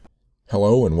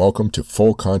Hello and welcome to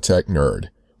Full Contact Nerd,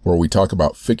 where we talk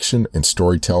about fiction and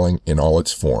storytelling in all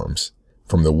its forms.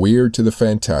 From the weird to the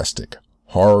fantastic,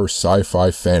 horror,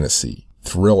 sci-fi, fantasy,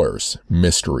 thrillers,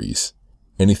 mysteries.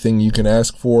 Anything you can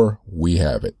ask for, we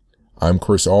have it. I'm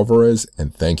Chris Alvarez,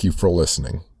 and thank you for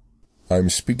listening. I'm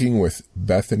speaking with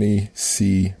Bethany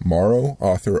C. Morrow,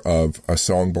 author of A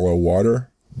Song Below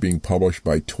Water, being published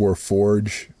by Tor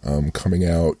Forge, coming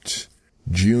out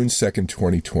June 2nd,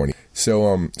 2020.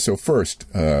 So first,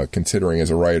 considering as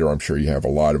a writer, I'm sure you have a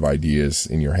lot of ideas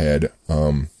in your head.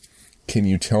 Can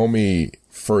you tell me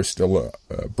first,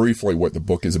 briefly what the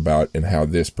book is about and how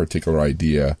this particular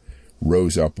idea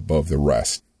rose up above the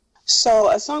rest?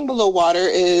 So A Song Below Water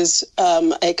is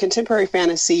a contemporary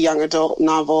fantasy young adult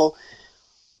novel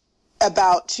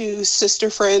about two sister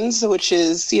friends, which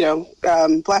is,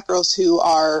 Black girls who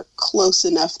are close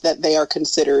enough that they are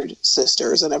considered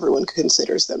sisters, and everyone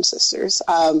considers them sisters,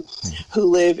 who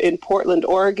live in Portland,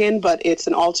 Oregon, but it's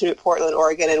an alternate Portland,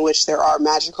 Oregon, in which there are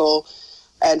magical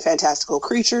and fantastical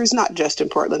creatures, not just in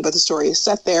Portland, but the story is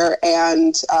set there.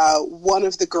 And one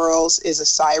of the girls is a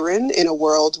siren in a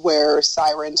world where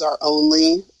sirens are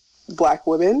only Black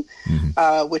women,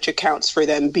 which accounts for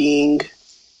them being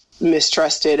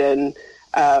mistrusted and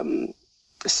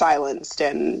silenced,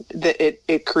 and that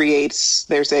it creates,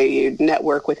 there's a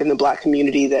network within the Black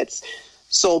community that's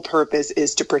sole purpose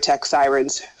is to protect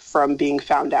sirens from being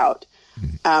found out.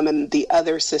 And the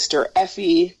other sister,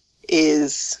 Effie,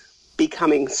 is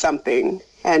becoming something,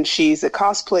 and she's a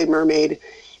cosplay mermaid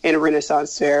in a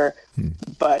Renaissance fair,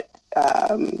 but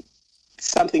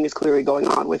something is clearly going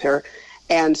on with her.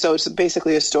 And so it's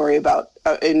basically a story about,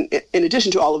 in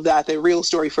addition to all of that, the real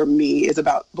story for me is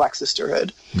about Black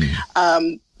sisterhood.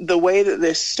 The way that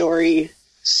this story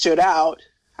stood out,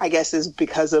 I guess, is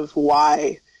because of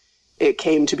why it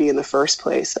came to be in the first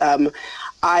place.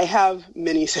 I have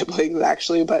many siblings,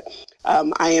 actually, but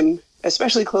I am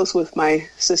especially close with my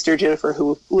sister, Jennifer,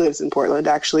 who lives in Portland,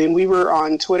 actually. And we were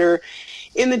on Twitter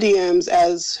in the DMs,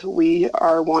 as we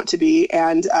are wont to be,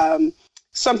 and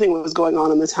something was going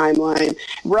on the timeline.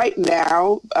 Right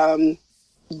now,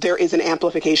 there is an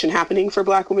amplification happening for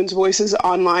Black women's voices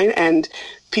online, and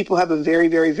people have a very,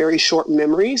 very, very short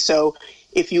memory. So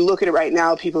if you look at it right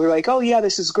now, people are like, oh, yeah,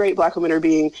 this is great. Black women are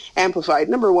being amplified.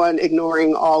 Number one,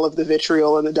 ignoring all of the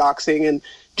vitriol and the doxing and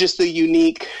just the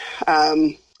unique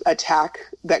attack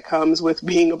that comes with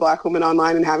being a Black woman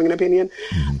online and having an opinion.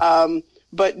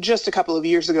 But just a couple of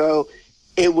years ago,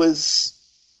 it was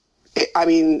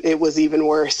even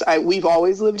worse. We've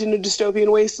always lived in a dystopian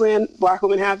wasteland, Black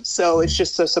women have, so it's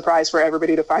just a surprise for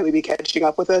everybody to finally be catching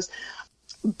up with us.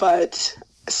 But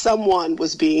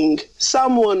someone's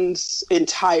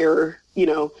entire,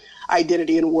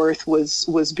 identity and worth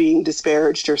was being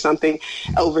disparaged or something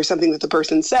over something that the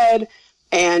person said.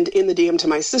 And in the DM to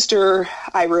my sister,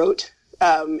 I wrote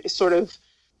sort of,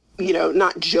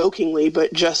 not jokingly,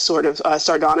 but just sort of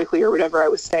sardonically or whatever, I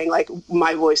was saying, like,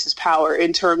 my voice is power,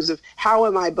 in terms of how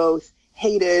am I both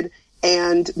hated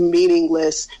and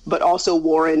meaningless, but also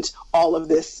warrant all of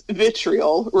this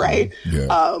vitriol, right?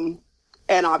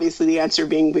 And obviously the answer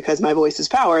being because my voice is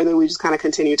power. And then we just kind of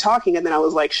continue talking. And then I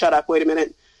was like, shut up, wait a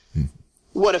minute.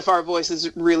 What if our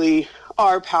voices really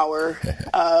are power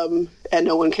and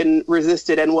no one can resist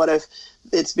it? And what if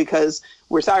it's because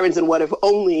we're sirens, and what if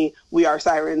only we are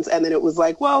sirens? And then it was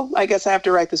like, well, I guess I have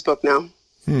to write this book now.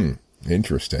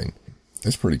 Interesting.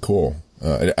 That's pretty cool.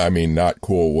 I mean, not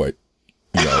cool what,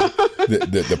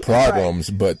 the problems,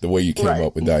 right, but the way you came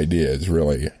up with the idea is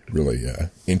really, really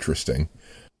interesting.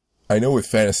 I know with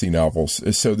fantasy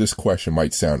novels, so this question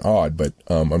might sound odd, but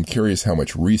I'm curious how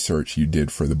much research you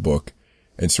did for the book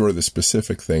and sort of the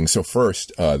specific things. So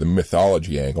first, the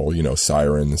mythology angle,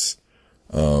 sirens.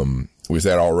 Was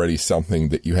that already something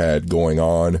that you had going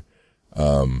on,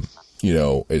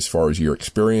 as far as your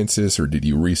experiences, or did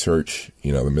you research,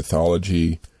 the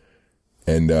mythology?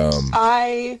 And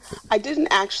I didn't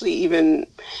actually even,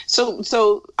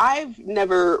 so I've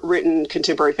never written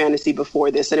contemporary fantasy before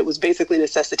this, and it was basically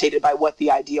necessitated by what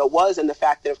the idea was, and the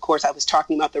fact that, of course, I was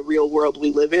talking about the real world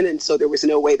we live in, and so there was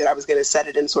no way that I was going to set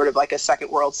it in sort of like a second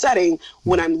world setting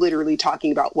when I'm literally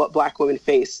talking about what Black women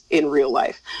face in real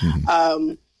life.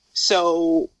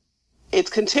 So it's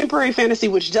contemporary fantasy,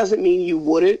 which doesn't mean you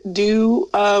wouldn't do,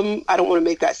 I don't want to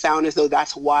make that sound as though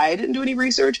that's why I didn't do any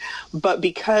research, but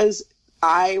because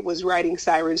I was writing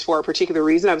sirens for a particular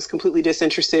reason, I was completely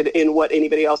disinterested in what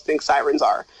anybody else thinks sirens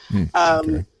are.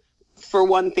 Okay. For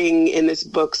one thing, in this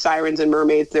book, sirens and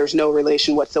mermaids, there's no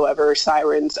relation whatsoever.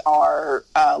 Sirens are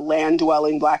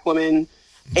land-dwelling Black women.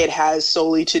 It has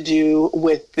solely to do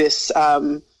with this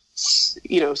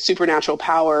supernatural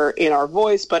power in our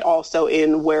voice, but also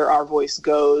in where our voice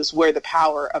goes, where the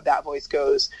power of that voice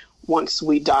goes once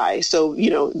we die. So,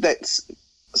 that's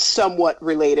somewhat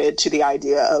related to the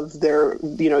idea of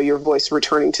your voice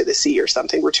returning to the sea or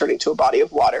something, returning to a body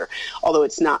of water, although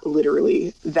it's not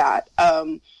literally that.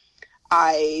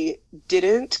 I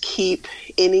didn't keep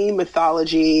any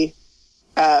mythology.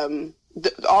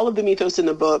 All of the mythos in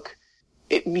the book,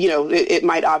 it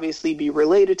might obviously be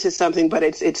related to something, but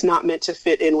it's not meant to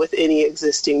fit in with any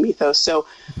existing mythos. So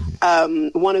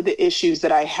one of the issues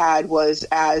that I had was,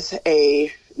 as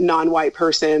a non-white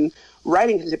person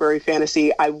writing contemporary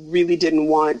fantasy, I really didn't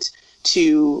want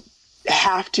to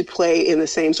have to play in the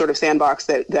same sort of sandbox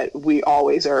that we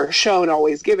always are shown,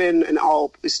 always given, and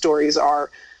all stories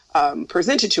are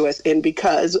presented to us. And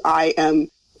because I am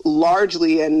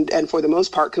largely and for the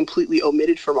most part completely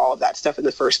omitted from all of that stuff in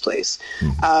the first place.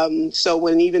 So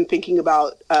when even thinking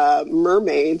about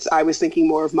mermaids, I was thinking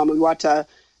more of Mamiwata,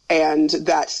 and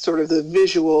that's sort of the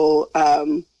visual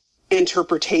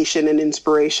interpretation and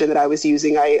inspiration that I was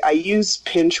using. I use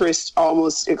Pinterest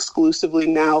almost exclusively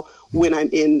now when I'm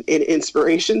in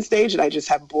inspiration stage, and I just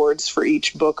have boards for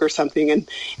each book or something,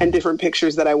 and different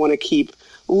pictures that I want to keep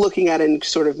looking at and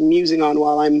sort of musing on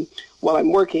while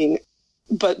I'm working.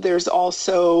 But there's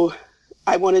also,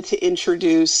 I wanted to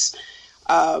introduce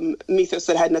mythos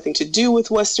that had nothing to do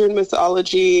with Western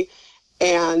mythology,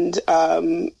 and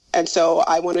so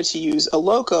I wanted to use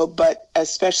Oloko, but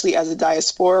especially as a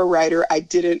diaspora writer, I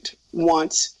didn't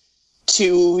want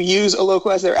to use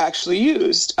Oloko as they're actually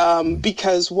used,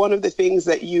 because one of the things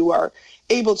that you are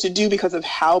able to do because of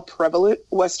how prevalent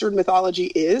Western mythology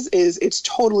is it's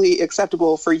totally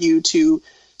acceptable for you to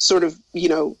sort of,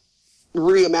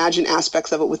 reimagine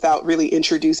aspects of it without really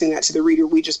introducing that to the reader.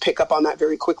 We just pick up on that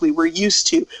very quickly.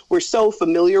 We're so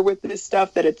familiar with this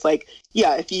stuff that it's like,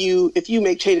 yeah, if you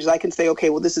make changes, I can say, okay,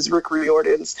 well, this is Rick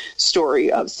Riordan's story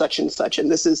of such and such,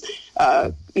 and this is,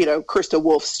 Krista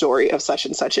Wolf's story of such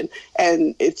and such.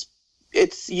 And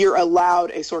it's, you're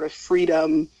allowed a sort of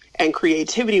freedom and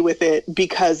creativity with it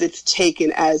because it's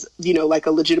taken as, like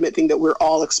a legitimate thing that we're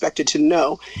all expected to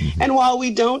know. And while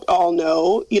we don't all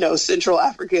know, Central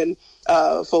African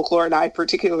folklore, and I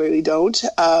particularly don't,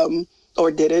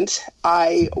 or didn't,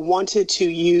 I wanted to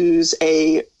use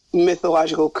a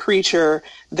mythological creature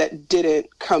that didn't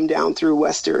come down through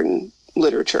Western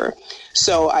literature.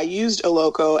 So I used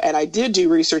Oloko, and I did do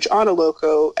research on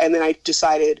Oloko, and then I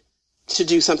decided to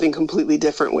do something completely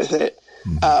different with it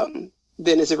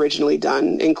than is originally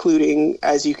done, including,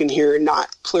 as you can hear,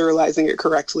 not pluralizing it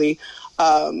correctly.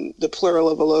 The plural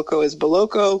of Oloko is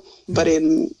Boloko, but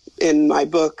in my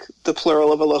book, the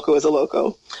plural of Oloko is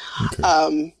Oloko.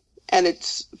 Okay. And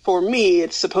for me,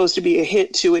 it's supposed to be a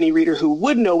hint to any reader who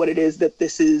would know what it is, that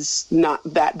this is not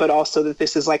that, but also that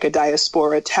this is like a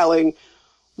diaspora telling,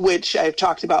 which I've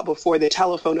talked about before, the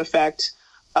telephone effect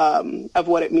of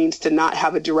what it means to not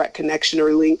have a direct connection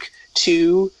or link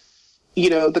to,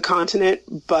 the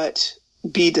continent, but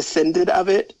be descended of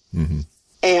it.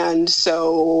 And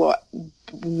so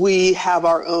we have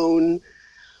our own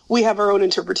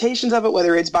interpretations of it,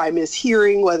 whether it's by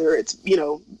mishearing, whether it's,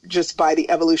 just by the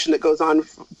evolution that goes on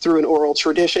through an oral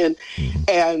tradition.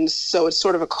 And so it's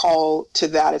sort of a call to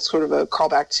that. It's sort of a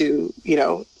callback to,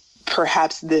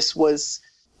 perhaps this was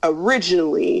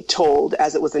originally told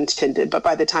as it was intended, but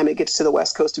by the time it gets to the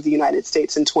West Coast of the United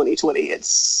States in 2020,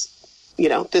 it's,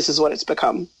 this is what it's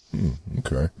become.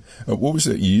 Okay. What was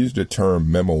it? You used the term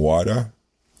Mamiwata?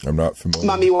 I'm not familiar.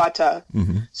 Mamiwata.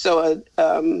 So,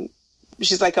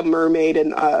 she's like a mermaid,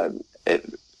 and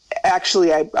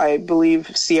actually, I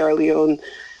believe Sierra Leone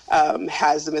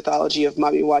has the mythology of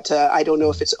Mamiwata. I don't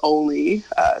know if it's only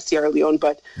Sierra Leone,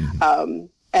 but and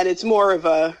it's more of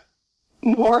a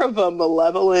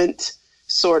malevolent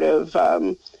sort of.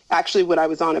 Actually, when I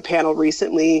was on a panel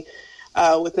recently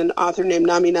with an author named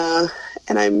Namina,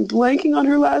 and I'm blanking on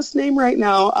her last name right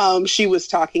now. She was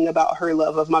talking about her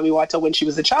love of Mamiwata when she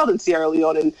was a child in Sierra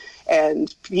Leone,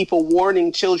 and people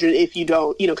warning children, if you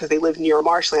don't, because they live near a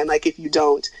marshland, like if you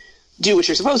don't do what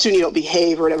you're supposed to and you don't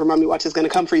behave or whatever, Mamiwata is going to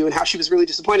come for you, and how she was really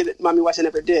disappointed that Mamiwata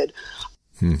never did.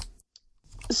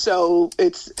 So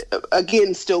it's,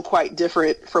 again, still quite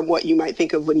different from what you might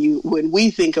think of when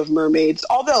we think of mermaids.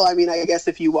 Although, I mean, I guess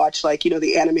if you watch, like,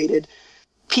 the animated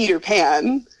Peter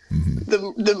Pan,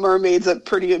 the mermaids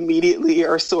pretty immediately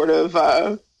are sort of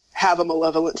have a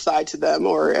malevolent side to them,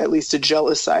 or at least a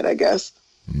jealous side, I guess.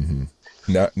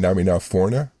 Namina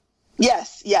Forna?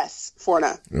 Yes,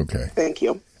 Forna. Okay. Thank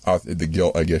you. I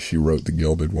guess she wrote The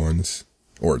Gilded Ones,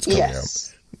 or it's coming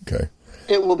out. Okay.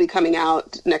 It will be coming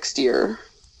out next year.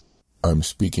 I'm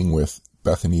speaking with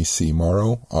Bethany C.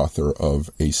 Morrow, author of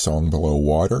A Song Below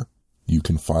Water. You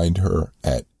can find her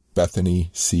at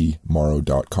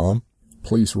BethanyCMorrow.com.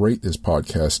 Please rate this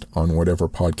podcast on whatever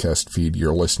podcast feed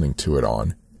you're listening to it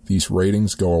on. These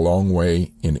ratings go a long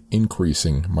way in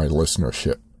increasing my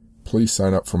listenership. Please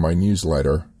sign up for my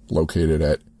newsletter located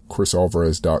at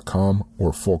chrisalvarez.com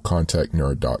or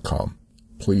fullcontactnerd.com.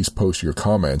 Please post your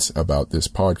comments about this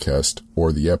podcast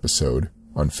or the episode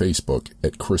on Facebook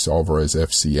at Chris Alvarez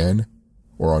FCN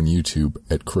or on YouTube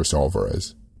at Chris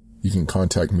Alvarez. You can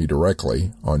contact me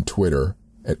directly on Twitter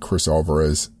at Chris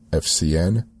Alvarez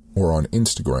FCN or on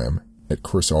Instagram at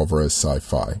Chris Alvarez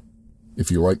Sci-Fi.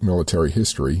 If you like military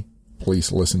history,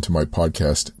 please listen to my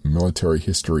podcast Military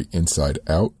History Inside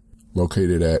Out,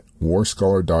 located at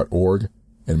warscholar.org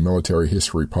and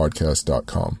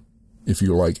militaryhistorypodcast.com. If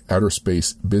you like outer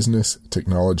space business,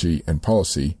 technology, and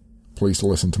policy, please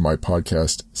listen to my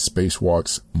podcast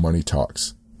Spacewalks Money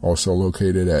Talks, also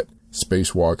located at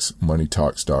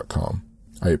spacewalksmoneytalks.com.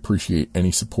 I appreciate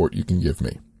any support you can give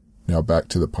me. Now back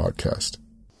to the podcast.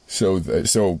 So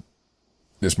this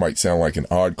might sound like an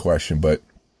odd question, but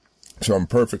so I'm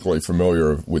perfectly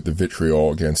familiar with the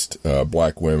vitriol against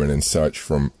black women and such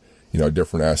from,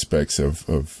 different aspects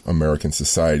of American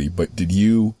society. But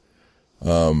are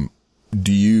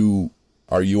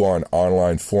you on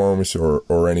online forums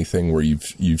or anything where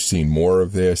you've seen more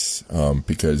of this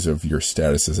because of your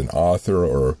status as an author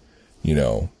or,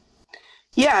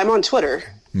 Yeah, I'm on Twitter.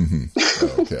 Mm-hmm.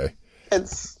 Oh, okay.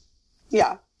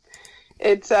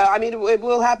 It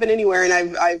will happen anywhere, and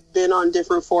I've been on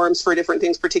different forums for different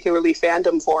things, particularly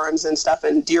fandom forums and stuff,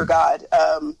 and dear God.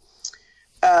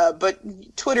 But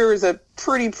Twitter is a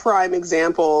pretty prime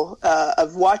example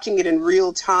of watching it in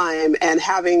real time and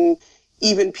having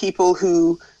even people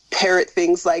who parrot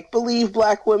things like believe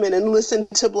black women and listen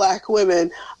to black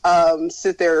women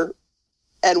sit there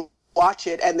and watch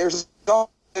it, and there's no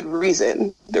good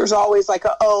reason. There's always like,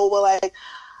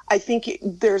 I think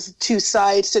there's two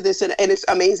sides to this, and it's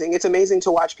amazing. It's amazing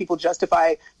to watch people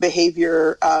justify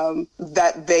behavior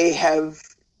that they have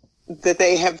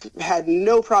had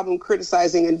no problem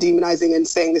criticizing and demonizing and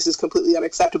saying this is completely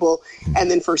unacceptable.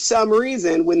 And then for some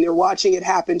reason, when they're watching it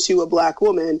happen to a black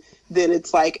woman, then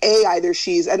it's like, either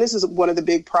she's, and this is one of the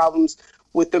big problems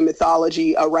with the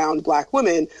mythology around black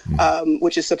women,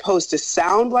 which is supposed to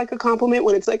sound like a compliment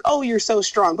when it's like, oh, you're so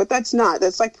strong. But that's not.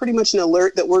 That's like pretty much an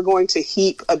alert that we're going to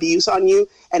heap abuse on you.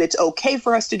 And it's okay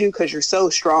for us to do because you're so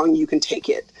strong, you can take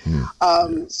it.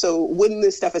 So when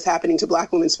this stuff is happening to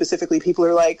black women specifically, people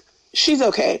are like, she's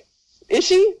okay. Is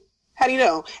she? How do you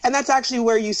know? And that's actually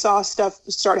where you saw stuff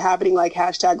start happening, like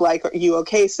hashtag like you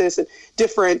okay, sis, and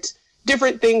different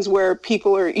things where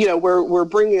people are, we're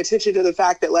bringing attention to the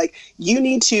fact that, like, you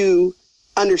need to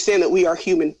understand that we are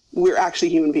human. We're actually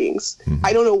human beings. Mm-hmm.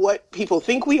 I don't know what people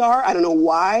think we are. I don't know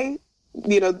why,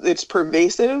 it's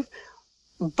pervasive.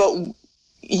 But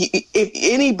if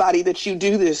anybody that you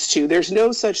do this to, there's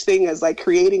no such thing as like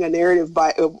creating a narrative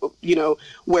by,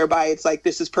 whereby it's like,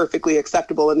 this is perfectly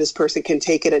acceptable and this person can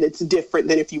take it and it's different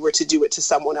than if you were to do it to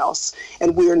someone else.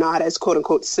 And we're not as quote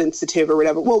unquote sensitive or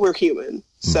whatever. Well, we're human.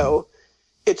 Mm-hmm. So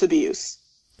it's abuse.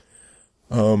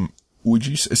 Would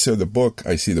you say, so the book,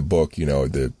 I see the book,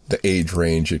 the age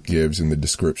range it gives in the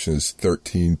description is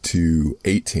 13 to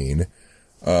 18.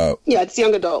 Yeah, it's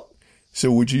young adult.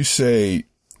 So would you say,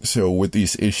 with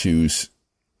these issues,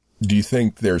 do you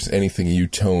think there's anything you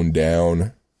tone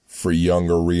down for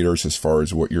younger readers as far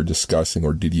as what you're discussing,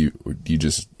 or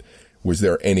was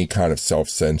there any kind of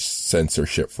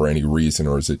self-censorship for any reason,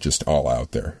 or is it just all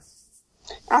out there?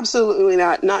 Absolutely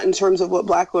not. Not in terms of what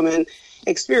black women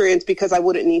experience, because I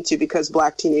wouldn't need to, because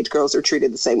black teenage girls are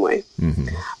treated the same way.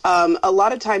 Mm-hmm. A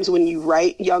lot of times when you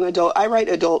write young adult, I write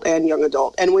adult and young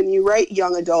adult. And when you write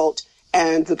young adult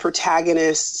and the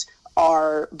protagonists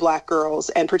are black girls,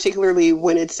 and particularly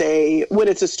when it's a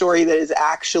story that is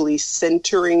actually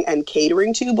centering and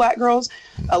catering to black girls,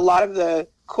 a lot of the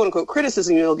quote unquote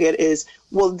criticism you'll get is,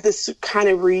 well, this kind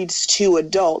of reads too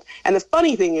adult. And the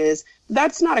funny thing is,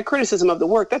 that's not a criticism of the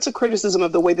work. That's a criticism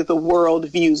of the way that the world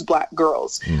views black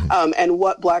girls, mm-hmm. And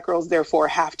what black girls therefore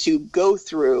have to go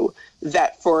through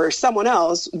that for someone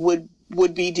else would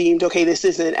be deemed, okay, this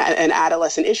isn't an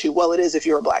adolescent issue. Well, it is if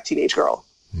you're a black teenage girl,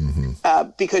 mm-hmm.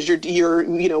 Because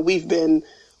we've been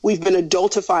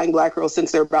adultifying black girls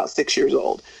since they're about 6 years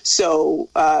old. So,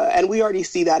 and we already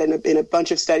see that in a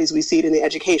bunch of studies. We see it in the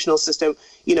educational system.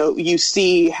 You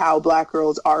see how black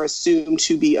girls are assumed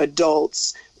to be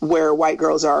adults where white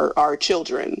girls are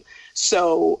children.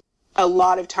 So a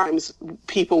lot of times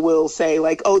people will say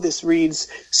like, oh, this reads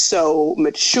so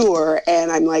mature.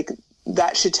 And I'm like,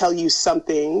 that should tell you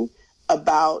something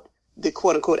about the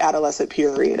quote unquote adolescent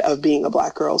period of being a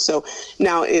Black girl. So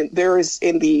now there is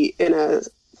in a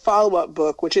follow-up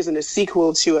book, which isn't a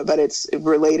sequel to it, but it's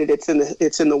related. It's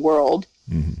in the world.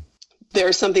 Mm-hmm.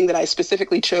 There's something that I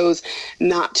specifically chose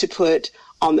not to put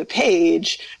on the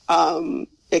page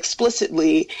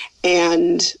explicitly,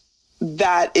 and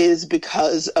that is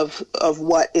because of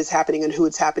what is happening and who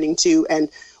it's happening to. And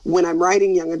when I'm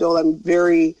writing young adult,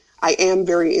 I am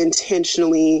very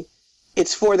intentionally,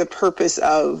 it's for the purpose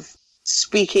of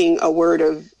speaking a word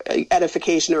of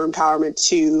edification or empowerment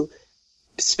to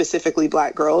specifically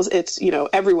Black girls. It's,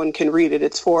 everyone can read it.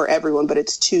 It's for everyone, but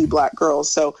it's to Black girls.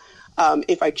 So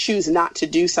if I choose not to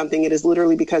do something, it is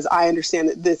literally because I understand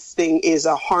that this thing is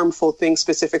a harmful thing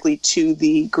specifically to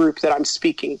the group that I'm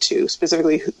speaking to,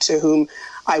 specifically to whom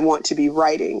I want to be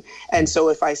writing. And so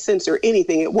if I censor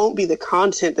anything, it won't be the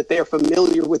content that they're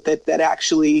familiar with that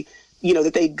actually,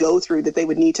 that they go through, that they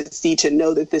would need to see to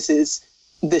know that this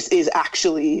is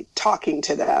actually talking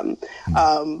to them.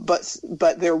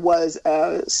 But there was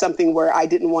something where I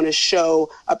didn't want to show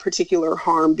a particular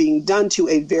harm being done to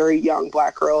a very young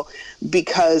Black girl,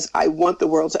 because I want the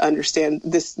world to understand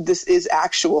this is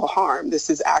actual harm. This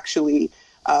is actually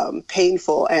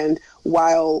painful. And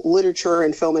while literature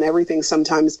and film and everything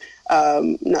sometimes,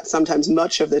 not sometimes,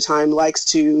 much of the time, likes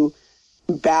to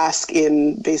bask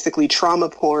in basically trauma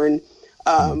porn,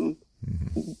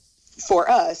 for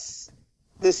us,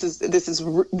 this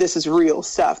is real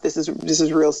stuff. This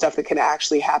is real stuff that can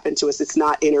actually happen to us. It's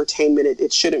not entertainment.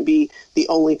 It shouldn't be the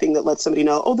only thing that lets somebody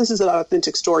know, oh, this is an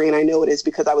authentic story, and I know it is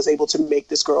because I was able to make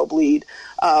this girl bleed.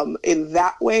 In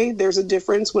that way, there's a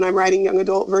difference when I'm writing young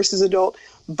adult versus adult.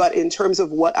 But in terms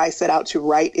of what I set out to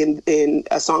write in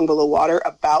A Song Below Water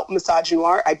about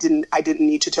misogynoir, I didn't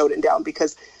need to tone it down,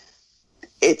 because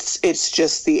it's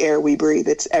just the air we breathe.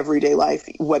 It's everyday life,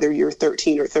 whether you're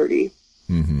 13 or 30.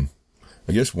 Mm-hmm.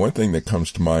 I guess one thing that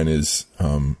comes to mind is,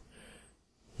 do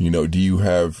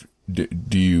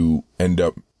you end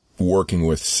up working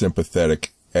with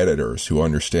sympathetic editors who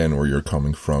understand where you're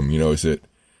coming from? Is it,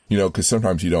 because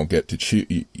sometimes you don't get to choose,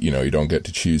 you don't get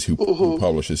to choose who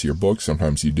publishes your book.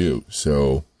 Sometimes you do.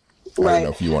 So I don't know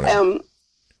if you want to.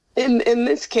 In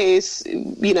this case,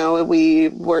 we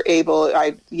were able,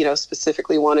 I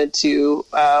specifically wanted to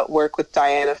work with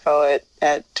Diana Foe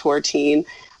at Tortine.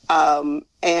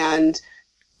 And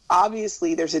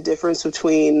obviously there's a difference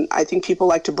between, I think people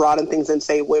like to broaden things and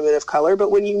say women of color, but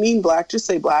when you mean Black, just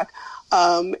say Black.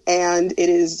 And it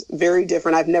is very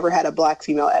different. I've never had a Black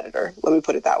female editor. Let me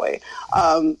put it that way.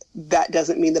 That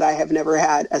doesn't mean that I have never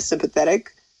had a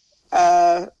sympathetic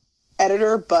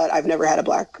editor, but I've never had a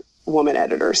Black woman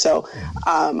editor. So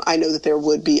I know that there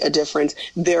would be a difference.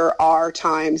 There are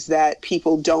times that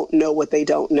people don't know what they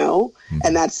don't know,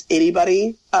 and that's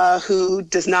anybody who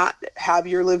does not have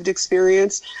your lived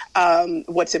experience.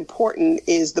 What's important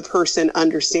is the person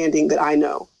understanding that I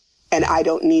know, and I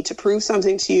don't need to prove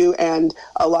something to you. And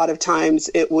a lot of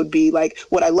times it would be like,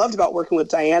 what I loved about working with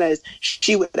Diana is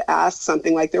she would ask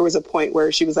something, like there was a point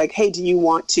where she was like, hey, do you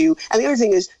want to? And the other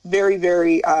thing is very,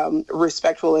 very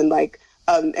respectful and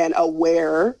and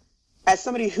aware, as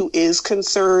somebody who is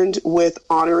concerned with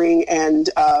honoring and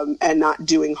not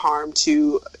doing harm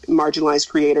to marginalized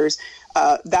creators.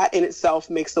 That in itself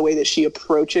makes the way that she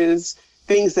approaches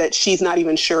things that she's not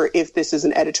even sure if this is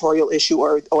an editorial issue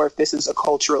or if this is a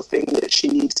cultural thing that she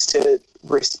needs to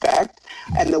respect.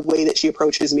 And the way that she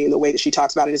approaches me and the way that she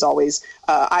talks about it is always,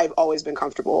 I've always been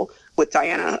comfortable with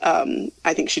Diana.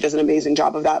 I think she does an amazing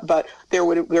job of that. But there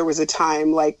was a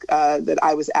time that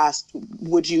I was asked,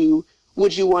 would you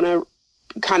want to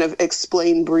kind of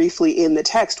explain briefly in the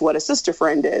text what a sister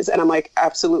friend is? And I'm like,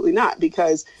 absolutely not,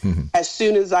 because as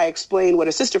soon as I explain what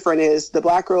a sister friend is, the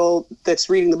Black girl that's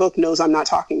reading the book knows I'm not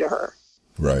talking to her.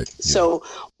 Right. Yeah. So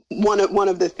one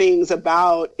of the things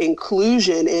about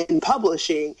inclusion in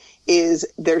publishing is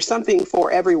there's something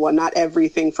for everyone, not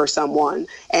everything for someone.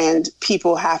 And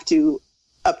people have to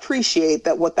appreciate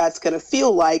that what that's going to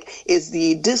feel like is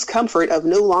the discomfort of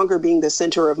no longer being the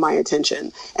center of my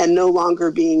attention and no longer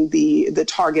being the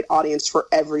target audience for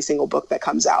every single book that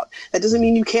comes out. That doesn't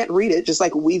mean you can't read it, just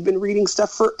like we've been reading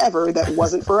stuff forever that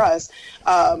wasn't for us.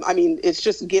 I mean, it's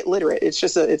just get literate.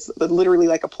 It's literally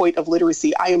like a point of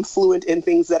literacy. I am fluent in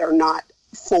things that are not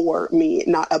for me,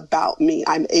 not about me.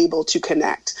 I'm able to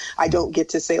connect. I don't get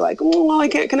to say like, well, I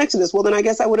can't connect to this. Well, then I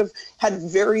guess I would have had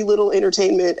very little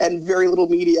entertainment and very little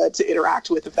media to interact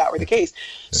with if that were the case.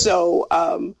 Yeah. So,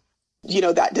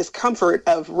 that discomfort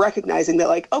of recognizing that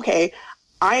like, okay,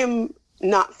 I am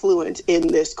not fluent in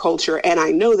this culture. And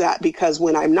I know that because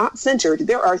when I'm not centered,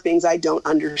 there are things I don't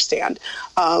understand.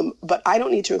 But I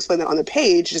don't need to explain that on the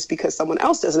page just because someone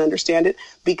else doesn't understand it,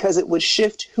 because it would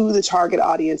shift who the target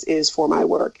audience is for my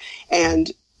work.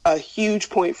 And a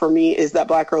huge point for me is that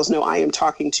Black girls know I am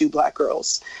talking to Black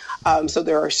girls. So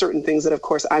there are certain things that, of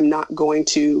course, I'm not going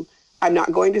to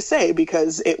say,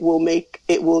 because it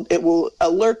will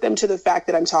alert them to the fact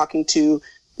that I'm talking to,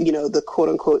 the quote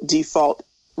unquote default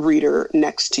reader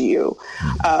next to you.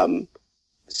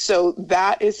 So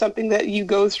that is something that you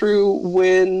go through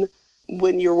when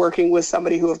you're working with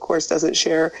somebody who, of course, doesn't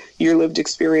share your lived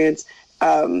experience.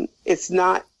 Here's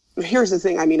the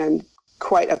thing. I mean, I'm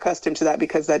quite accustomed to that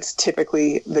because that's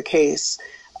typically the case.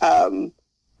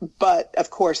 But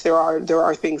of course, there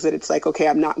are things that it's like, okay,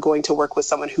 I'm not going to work with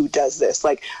someone who does this.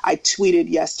 Like I tweeted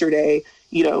yesterday,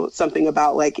 something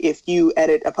about like, if you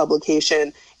edit a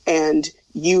publication and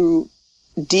you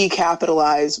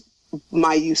decapitalize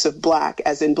my use of Black,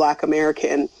 as in Black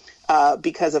American,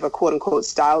 because of a quote unquote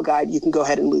style guide, you can go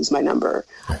ahead and lose my number.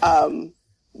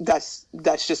 That's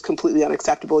just completely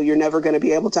unacceptable. You're never going to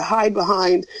be able to hide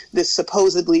behind this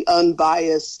supposedly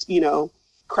unbiased,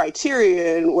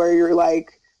 criterion where you're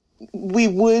like,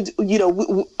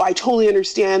 I totally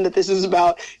understand that this is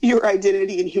about your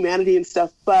identity and humanity and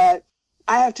stuff, but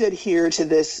I have to adhere to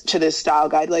this style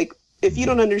guide. Like, if you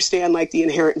don't understand like the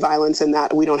inherent violence in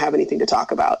that, we don't have anything to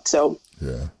talk about. So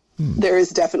there is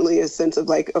definitely a sense of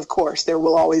like, of course, there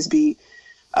will always be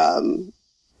times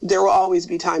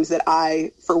that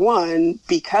I, for one,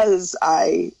 because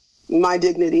my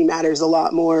dignity matters a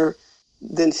lot more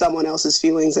than someone else's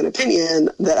feelings and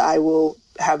opinion, that I will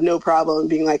have no problem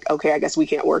being like, okay, I guess we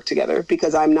can't work together,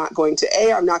 because I'm not going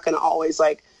to always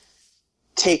like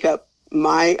take up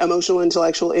my emotional,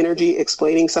 intellectual energy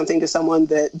explaining something to someone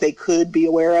that they could be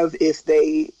aware of if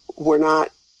they were not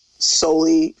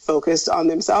solely focused on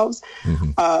themselves.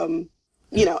 And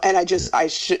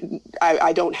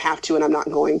I don't have to, and I'm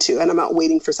not going to, and I'm not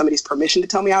waiting for somebody's permission to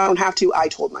tell me I don't have to. I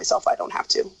told myself I don't have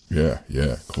to.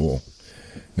 Yeah. Cool.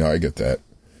 No, I get that.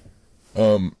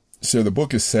 So the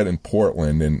book is set in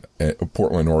Portland,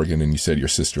 Oregon, and you said your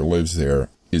sister lives there.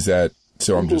 Is that,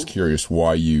 so I'm just curious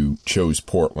why you chose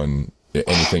Portland.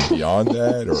 Anything beyond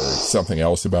that, or something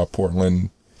else about Portland?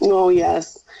 Oh,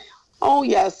 yes,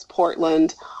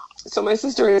 Portland. So my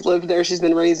sister has lived there. She's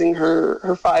been raising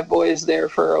her 5 boys there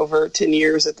for over 10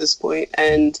 years at this point,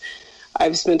 and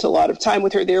I've spent a lot of time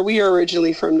with her there. We are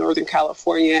originally from Northern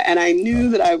California, and I knew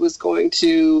that I was going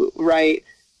to write,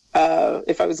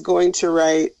 if I was going to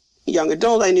write young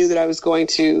adult, I knew that I was going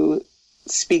to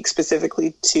speak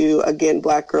specifically to, again,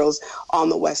 Black girls on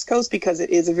the West Coast, because it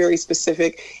is a very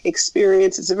specific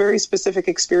experience. It's a very specific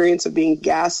experience of being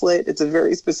gaslit. It's a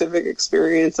very specific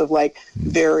experience of like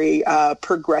very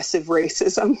progressive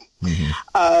racism.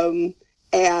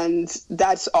 And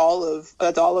that's all of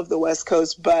the West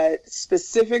Coast. But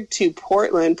specific to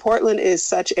Portland is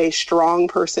such a strong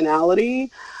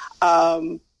personality.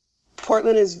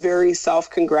 Portland is very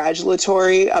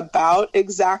self-congratulatory about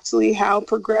exactly how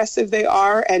progressive they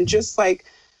are. And just like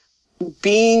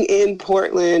being in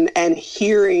Portland and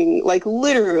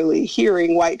literally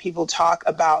hearing white people talk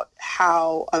about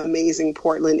how amazing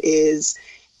Portland is,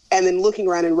 and then looking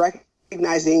around and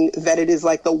recognizing that it is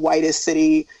like the whitest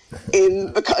city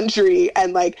in the country.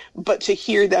 And but to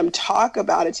hear them talk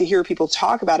about it, to hear people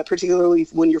talk about it, particularly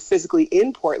when you're physically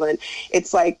in Portland,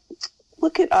 it's like,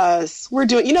 look at us. We're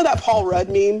doing, that Paul Rudd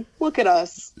meme? Look at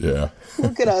us. Yeah.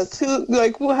 Look at us. We're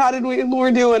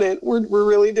doing it. We're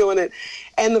really doing it.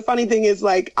 And the funny thing is,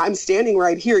 I'm standing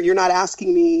right here. You're not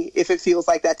asking me if it feels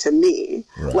like that to me.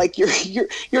 Right.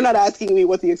 You're not asking me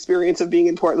what the experience of being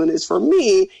in Portland is for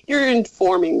me. You're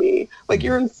informing me.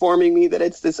 You're informing me that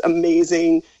it's this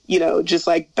amazing, just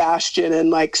bastion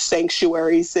and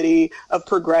sanctuary city of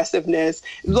progressiveness.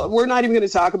 We're not even going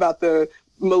to talk about the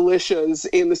militias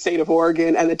in the state of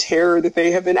Oregon and the terror that they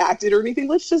have enacted or anything.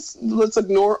 Let's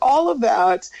ignore all of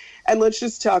that, and let's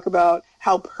just talk about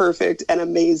how perfect and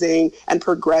amazing and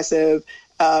progressive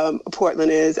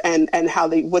Portland is, and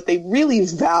what they really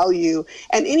value.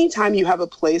 And anytime you have a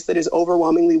place that is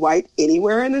overwhelmingly white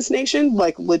anywhere in this nation,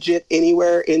 legit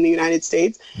anywhere in the United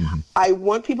States, I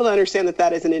want people to understand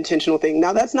that is an intentional thing.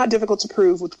 Now, that's not difficult to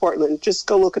prove with Portland. Just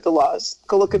go look at the laws.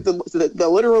 Go look at the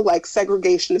literal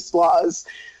segregationist laws,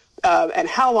 and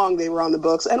how long they were on the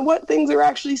books, and what things are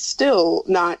actually still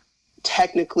not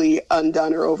technically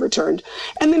undone or overturned.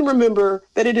 And then remember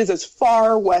that it is as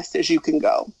far west as you can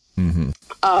go.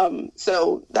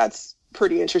 So that's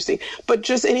pretty interesting. But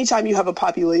just anytime you have a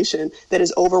population that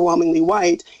is overwhelmingly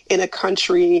white in a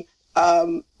country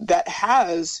that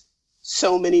has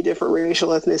so many different racial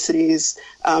ethnicities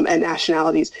and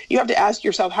nationalities, you have to ask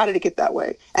yourself, how did it get that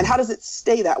way? And how does it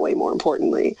stay that way, more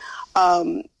importantly?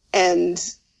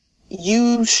 And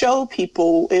you show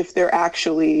people if they're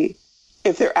actually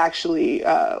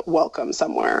welcome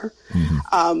somewhere.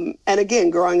 Mm-hmm. And again,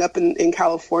 growing up in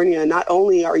California, not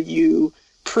only are you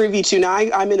privy to, now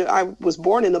I was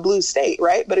born in the blue state,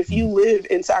 right? But if you live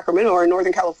in Sacramento or in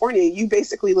Northern California, you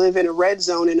basically live in a red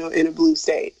zone in a blue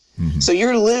state. Mm-hmm. So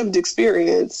your lived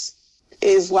experience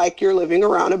is like you're living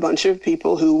around a bunch of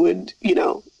people who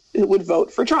would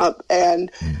vote for Trump,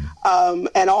 and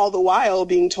all the while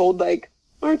being told, like,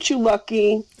 aren't you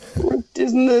lucky?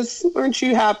 Aren't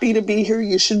you happy to be here?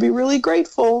 You should be really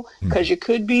grateful because you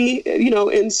could be,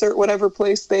 insert whatever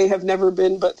place they have never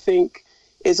been but think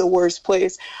is a worse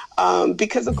place.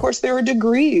 Because, of course, there are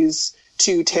degrees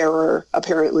to terror,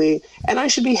 apparently. And I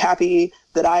should be happy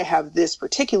that I have this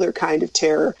particular kind of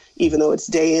terror, even though it's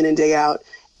day in and day out,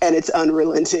 and it's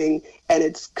unrelenting, and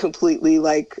it's completely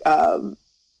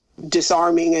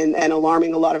disarming and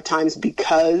alarming a lot of times,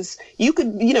 because you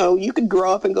could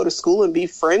grow up and go to school and be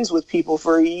friends with people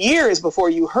for years before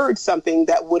you heard something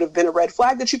that would have been a red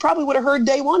flag that you probably would have heard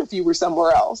day one if you were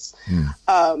somewhere else,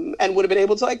 and would have been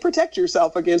able to protect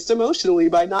yourself against emotionally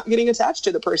by not getting attached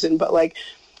to the person. But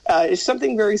it's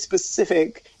something very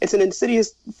specific. It's an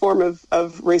insidious form of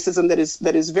racism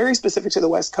that is very specific to the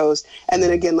West Coast. And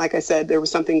then again, like I said, there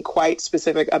was something quite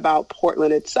specific about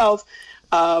Portland itself.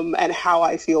 And how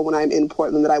I feel when I'm in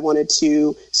Portland, that I wanted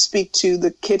to speak to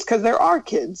the kids, because there are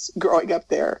kids growing up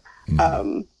there,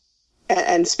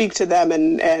 and speak to them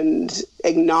and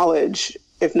acknowledge,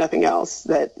 if nothing else,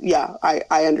 that,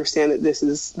 I understand that this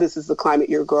is the climate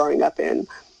you're growing up in,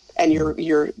 and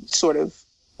you're sort of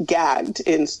gagged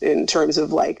in terms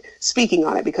of speaking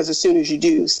on it, because as soon as you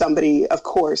do, somebody, of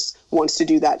course, wants to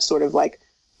do that sort of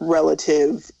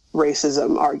relative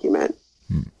racism argument.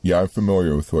 Yeah, I'm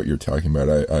familiar with what you're talking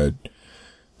about. I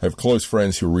have close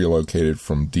friends who relocated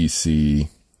from D.C.,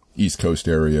 East Coast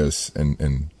areas,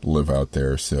 and live out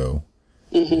there. So,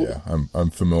 yeah,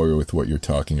 I'm familiar with what you're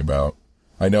talking about.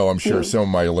 I know, I'm sure some of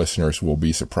my listeners will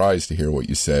be surprised to hear what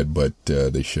you said, but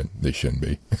they shouldn't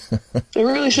be. They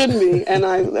really shouldn't be. And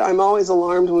I'm always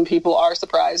alarmed when people are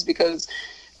surprised, because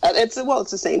it's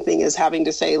the same thing as having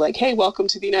to say, hey, welcome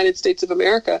to the United States of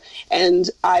America. And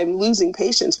I'm losing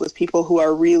patience with people who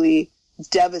are really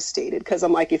devastated, because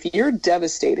I'm like, if you're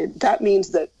devastated, that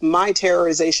means that my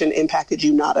terrorization impacted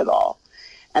you not at all.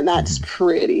 And that's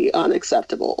pretty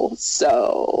unacceptable.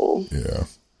 So, yeah.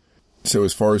 So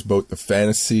as far as both the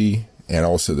fantasy and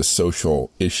also the social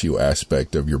issue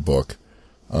aspect of your book,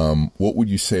 what would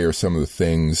you say are some of the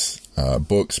things,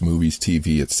 books, movies,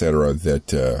 TV, etc.,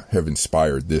 that have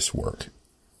inspired this work?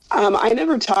 I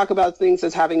never talk about things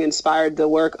as having inspired the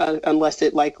work unless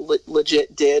it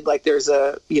legit did. There's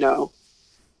a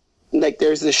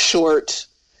short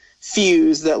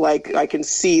fuse that I can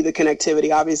see the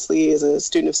connectivity. Obviously, as a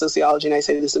student of sociology, and I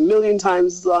say this a million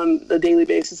times on a daily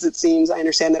basis, it seems, I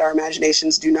understand that our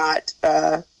imaginations do not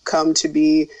come to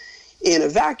be in a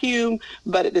vacuum,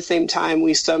 but at the same time,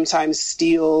 we sometimes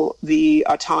steal the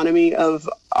autonomy of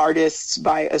artists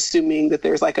by assuming that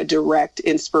there's a direct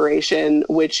inspiration,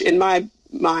 which in my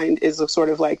mind is a sort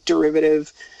of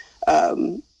derivative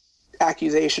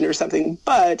accusation or something.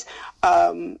 But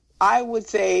I would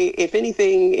say, if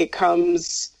anything, it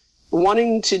comes,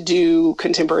 wanting to do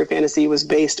contemporary fantasy was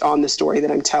based on the story that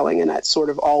I'm telling. And that's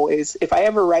sort of always, if I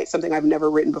ever write something I've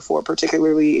never written before,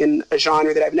 particularly in a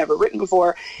genre that I've never written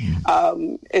before,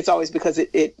 it's always because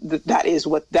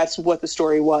that's what the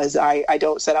story was. I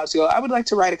don't set out to go, I would like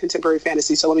to write a contemporary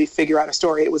fantasy, so let me figure out a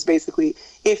story. It was basically,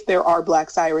 if there are Black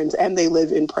sirens and they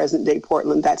live in present day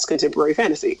Portland, that's contemporary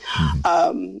fantasy.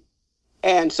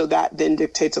 And so that then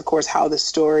dictates, of course, how the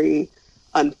story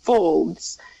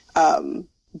unfolds.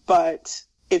 But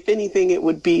if anything, it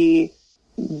would be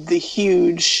the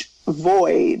huge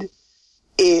void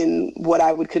in what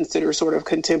I would consider sort of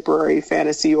contemporary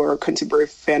fantasy or contemporary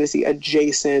fantasy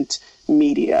adjacent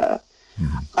media.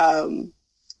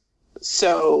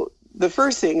 So the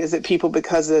first thing is that people,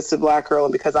 because it's a Black girl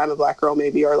and because I'm a Black girl,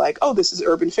 maybe are like, oh, this is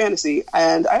urban fantasy.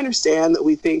 And I understand that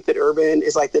we think that urban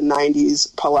is the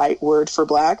 90s polite word for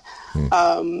Black.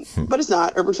 But it's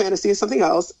not. Urban fantasy is something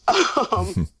else.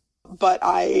 But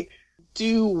I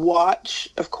do watch,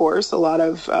 of course, a lot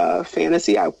of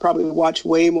fantasy. I probably watch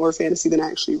way more fantasy than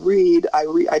I actually read.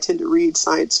 I tend to read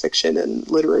science fiction and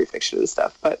literary fiction and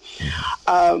stuff. But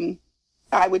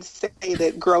I would say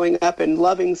that growing up and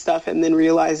loving stuff and then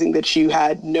realizing that you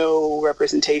had no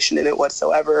representation in it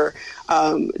whatsoever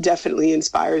definitely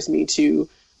inspires me to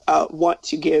want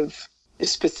to give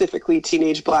specifically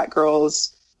teenage Black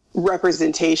girls'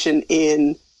 representation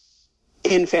in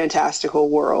fantastical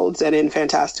worlds and in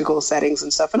fantastical settings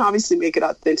and stuff, and obviously make it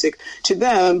authentic to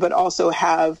them, but also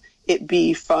have it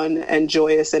be fun and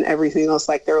joyous and everything else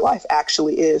like their life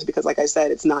actually is. Because like I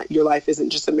said, it's not, your life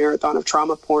isn't just a marathon of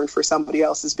trauma porn for somebody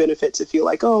else's benefit to feel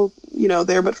like, oh, you know,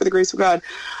 there but for the grace of God.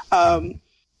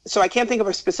 So I can't think of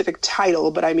a specific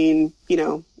title, but I mean, you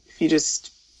know,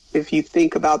 if you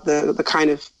think about the kind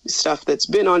of stuff that's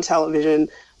been on television,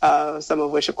 some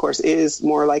of which, of course, is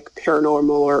more like paranormal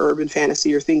or urban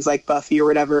fantasy or things like Buffy or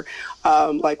whatever.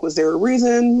 Like, was there a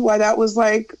reason why that was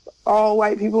like all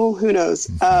white people? Who knows?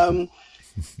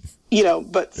 You know,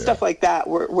 but stuff like that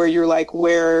where you're like,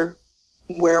 where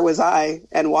was I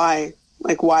and why?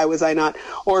 Like, why was I not?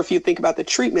 Or if you think about the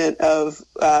treatment of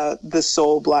the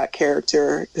sole Black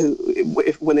character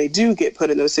when they do get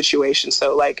put in those situations.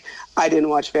 So, like, I didn't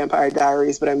watch Vampire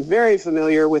Diaries, but I'm very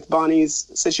familiar with Bonnie's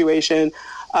situation.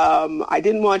 I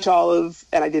didn't watch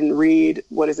and I didn't read,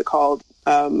 what is it called?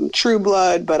 True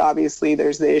Blood, but obviously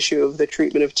there's the issue of the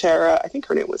treatment of Tara. I think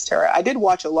her name was Tara. I did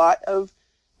watch a lot of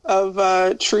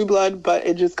True Blood, but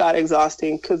it just got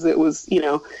exhausting because it was, you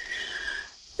know,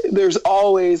 there's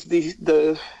always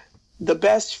the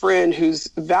best friend whose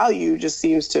value just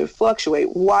seems to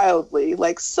fluctuate wildly.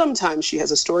 Like, sometimes she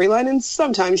has a storyline and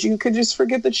sometimes you could just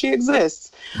forget that she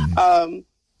exists.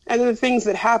 And the things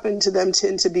that happen to them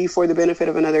tend to be for the benefit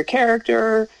of another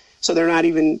character. So they're not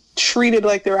even treated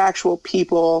like they're actual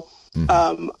people.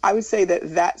 I would say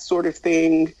that sort of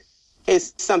thing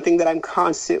is something that I'm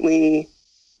constantly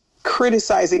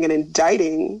criticizing and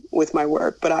indicting with my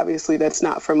work. But obviously that's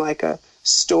not from like a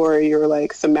story or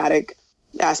like thematic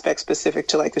aspect specific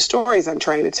to like the stories I'm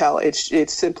trying to tell.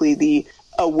 It's simply the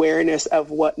awareness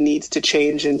of what needs to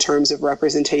change in terms of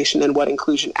representation and what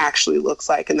inclusion actually looks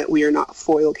like, and that we are not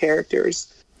foil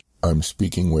characters. I'm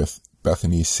speaking with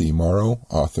Bethany C. Morrow,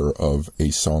 author of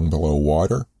A Song Below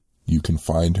Water. You can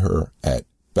find her at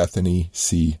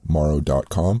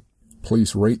bethanycmorrow.com.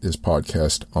 Please rate this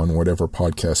podcast on whatever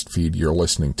podcast feed you're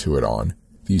listening to it on.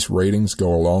 These ratings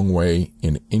go a long way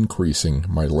in increasing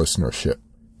my listenership.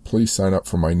 Please sign up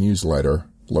for my newsletter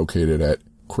located at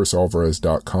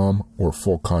chrisalvarez.com or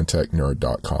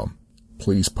fullcontactnerd.com.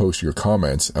 Please post your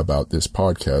comments about this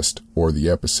podcast or the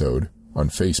episode on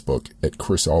Facebook at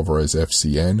Chris Alvarez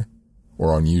FCN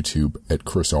or on YouTube at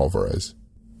Chris Alvarez.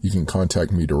 You can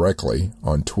contact me directly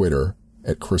on Twitter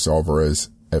at Chris Alvarez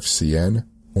FCN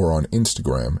or on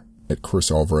Instagram at Chris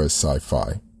Alvarez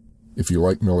Sci-Fi. If you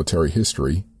like military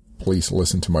history, please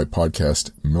listen to my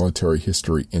podcast Military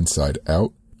History Inside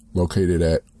Out, located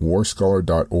at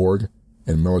warscholar.org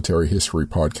and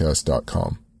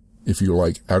militaryhistorypodcast.com. If you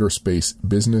like outer space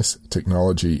business,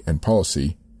 technology, and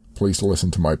policy, please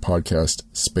listen to my podcast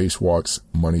Spacewalks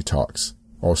Money Talks,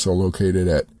 also located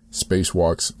at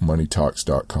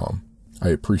spacewalksmoneytalks.com. I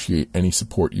appreciate any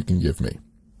support you can give me.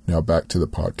 Now back to the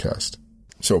podcast.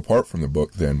 So apart from the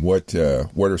book then, what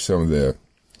are some of the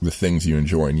things you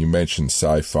enjoy? And you mentioned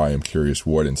sci-fi. I'm curious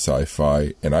what in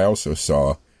sci-fi. And I also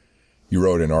saw you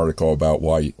wrote an article about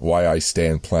why I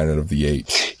stand Planet of the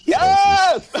Apes.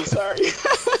 Yes! I'm sorry.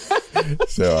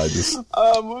 So I just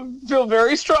feel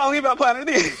very strongly about Planet of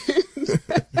the Apes.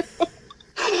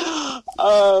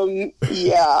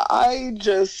 Yeah,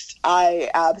 I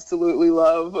absolutely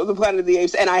love the Planet of the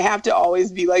Apes, and I have to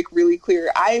always be like really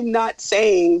clear. I'm not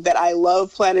saying that I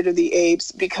love Planet of the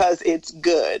Apes because it's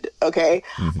good, okay?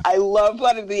 I love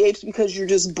Planet of the Apes because you're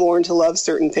just born to love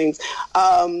certain things.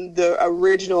 The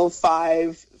original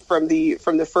 5 from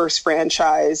the first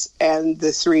franchise and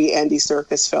the 3 Andy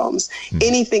Serkis films.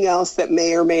 Anything else that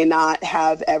may or may not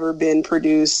have ever been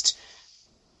produced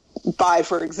by,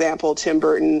 for example, Tim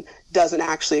Burton doesn't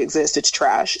actually exist. It's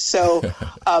trash. So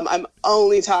I'm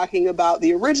only talking about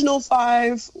the original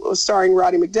 5 starring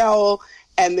Roddy McDowall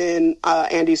and then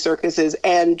Andy Serkis's,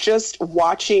 and just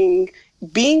watching,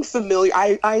 being familiar.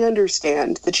 I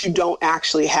understand that you don't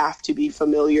actually have to be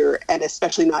familiar, and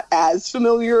especially not as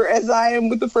familiar as I am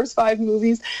with the first 5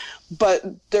 movies. But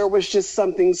there was just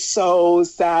something so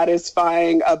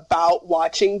satisfying about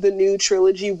watching the new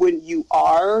trilogy when you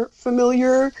are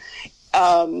familiar.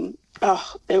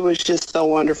 It was just so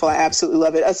wonderful. I absolutely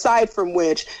love it. Aside from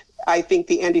which, I think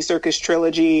the Andy Serkis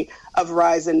trilogy of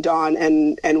Rise and Dawn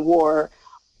and War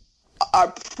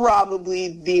are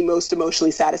probably the most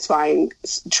emotionally satisfying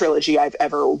trilogy I've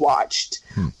ever watched.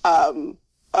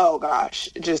 Oh gosh,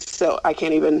 just so I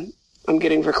can't even, I'm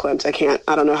getting verklempt. I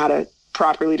don't know how to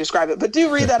properly describe it, but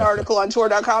do read that article on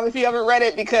Tor.com if you haven't read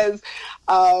it, because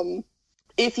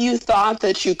if you thought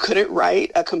that you couldn't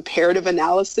write a comparative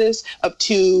analysis of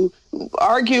two,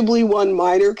 arguably one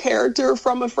minor character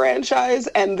from a franchise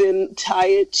and then tie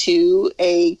it to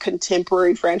a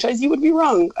contemporary franchise, you would be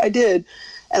wrong. I did,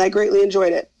 and I greatly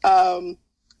enjoyed it.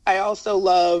 I also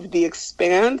love The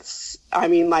Expanse. I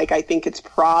mean, like, I think it's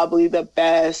probably the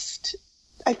best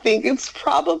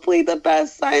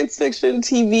science fiction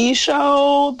TV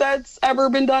show that's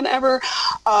ever been done ever.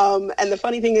 And the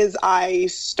funny thing is, I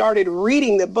started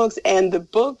reading the books, and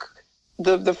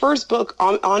the first book,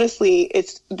 honestly,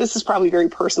 this is probably very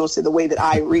personal to the way that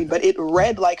I read, but it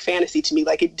read like fantasy to me.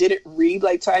 Like, it didn't read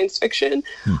like science fiction.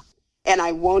 And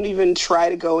I won't even try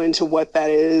to go into what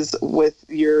that is with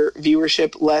your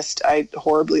viewership, lest I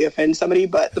horribly offend somebody.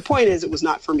 But the point is, it was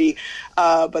not for me.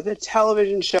 But the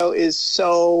television show is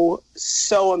so,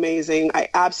 so amazing. I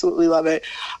absolutely love it.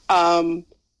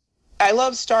 I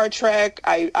love Star Trek.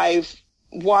 I've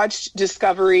watched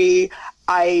Discovery.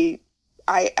 I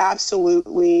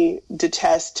absolutely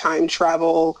detest time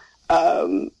travel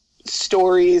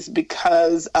stories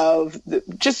because of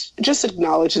just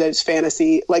acknowledge that it's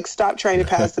fantasy. Like, stop trying to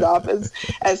pass it off as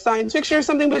science fiction or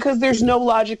something, because there's no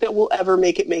logic that will ever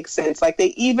make it make sense. Like,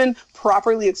 they even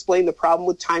properly explained the problem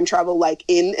with time travel, like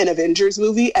in an Avengers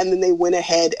movie, and then they went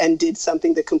ahead and did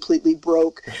something that completely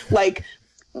broke. Like,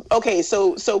 okay,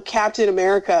 so Captain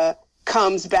America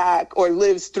comes back or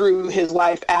lives through his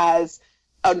life as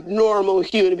a normal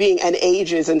human being and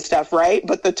ages and stuff, right?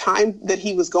 But the time that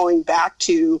he was going back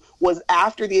to was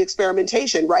after the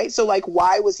experimentation, right? So, like,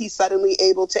 why was he suddenly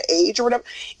able to age or whatever?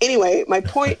 Anyway, my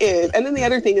point is, and then the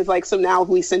other thing is, like, so now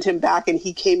we sent him back and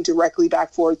he came directly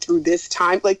back forward through this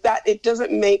time. Like, that, it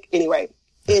doesn't make, anyway,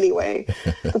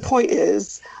 the point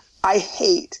is,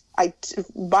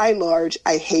 by and large,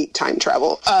 I hate time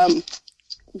travel.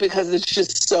 Because it's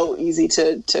just so easy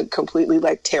to completely,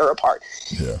 like, tear apart.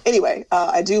 Yeah. Anyway,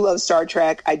 I do love Star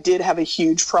Trek. I did have a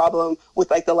huge problem with,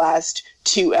 like, the last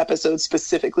 2 episodes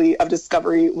specifically of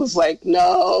Discovery. Was like,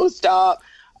 no, stop.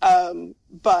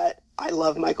 But I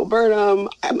love Michael Burnham.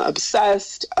 I'm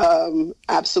obsessed.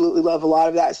 Absolutely love a lot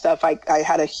of that stuff. I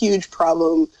had a huge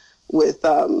problem with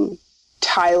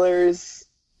Tyler's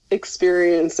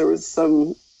experience. There was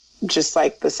some just,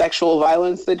 like, the sexual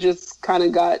violence that just kind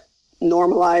of got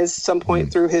normalized some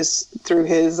point through his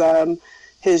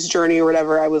journey or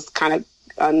whatever. I was kind of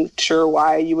unsure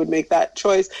why you would make that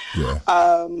choice. Yeah.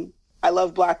 I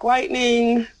love Black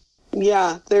Lightning.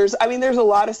 Yeah, there's a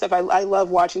lot of stuff. I love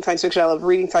watching science fiction. I love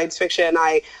reading science fiction.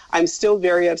 I'm still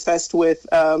very obsessed with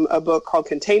a book called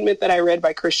Containment that I read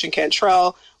by Christian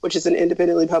Cantrell, which is an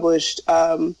independently published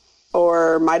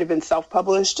or might have been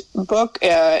self-published book,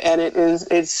 and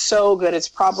it's so good. It's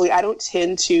probably, I don't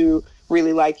tend to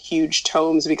really like huge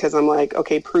tomes because I'm like,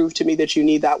 okay, prove to me that you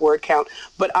need that word count.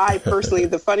 But I personally,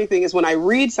 the funny thing is, when I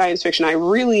read science fiction, I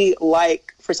really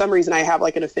like, for some reason, I have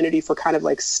like an affinity for kind of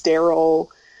like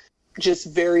sterile, just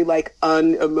very like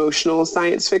unemotional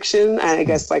science fiction, and I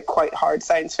guess like quite hard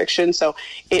science fiction. So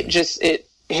it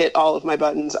hit all of my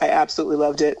buttons. I absolutely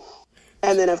loved it.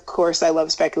 And then, of course, I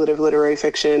love speculative literary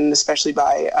fiction, especially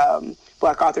by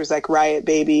Black authors like Riot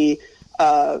Baby.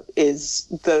 Is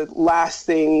the last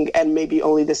thing, and maybe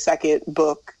only the second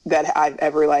book that I've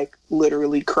ever like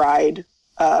literally cried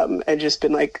and just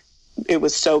been like, it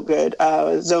was so good.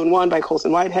 Zone 1 by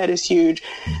Colson Whitehead is huge.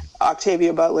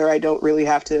 Octavia Butler, I don't really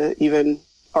have to even,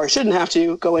 or shouldn't have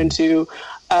to, go into.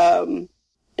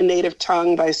 Native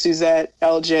Tongue by Suzette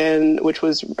Elgin, which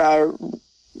was brought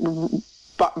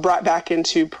back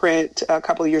into print a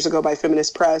couple of years ago by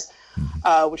Feminist Press.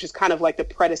 Which is kind of like the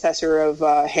predecessor of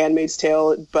Handmaid's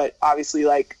Tale, but obviously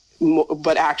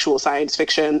but actual science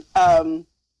fiction.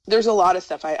 There's a lot of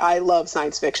stuff. I love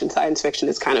science fiction. Science fiction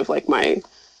is kind of like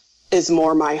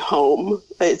more my home.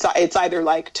 It's either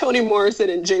like Toni Morrison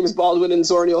and James Baldwin and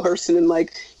Zora Neale Hurston and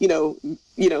like, you know,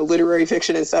 literary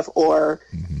fiction and stuff, or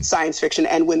science fiction.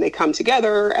 And when they come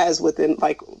together, as within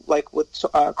like with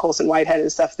Colson Whitehead and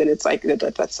stuff, then it's like,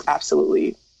 that's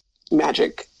absolutely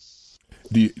magic.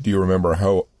 Do you remember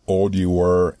how old you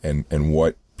were and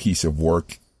what piece of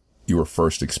work you were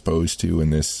first exposed to in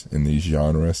these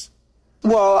genres?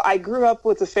 Well, I grew up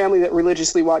with a family that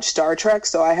religiously watched Star Trek,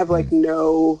 so I have like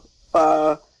no.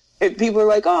 If people are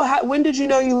like, "Oh, when did you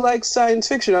know you liked science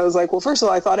fiction?" I was like, "Well, first of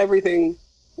all, I thought everything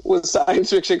was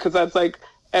science fiction because that's like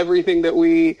everything that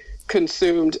we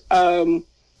consumed." In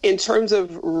terms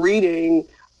of reading,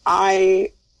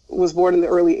 I was born in the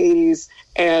early '80s,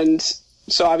 and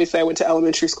so obviously I went to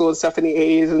elementary school and stuff in the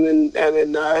 80s, and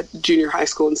then junior high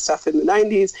school and stuff in the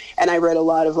 90s. And I read a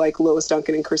lot of like Lois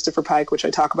Duncan and Christopher Pike, which I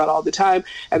talk about all the time.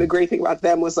 And the great thing about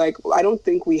them was like, I don't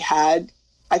think we had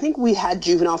I think we had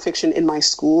juvenile fiction in my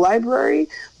school library,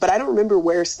 but I don't remember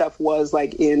where stuff was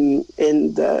like in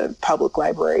the public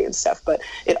library and stuff. But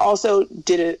it also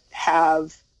didn't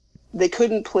have, they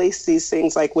couldn't place these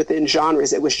things like within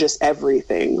genres. It was just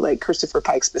everything, like Christopher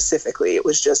Pike specifically. It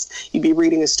was just, you'd be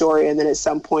reading a story and then at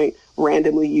some point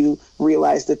randomly you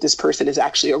realize that this person is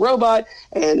actually a robot.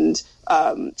 And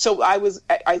so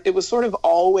it was sort of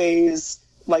always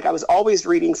like, I was always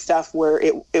reading stuff where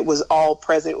it was all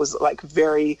present. It was like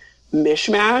very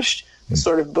mishmashed,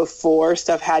 sort of before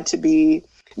stuff had to be.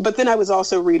 But then I was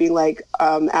also reading like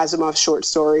Asimov short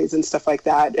stories and stuff like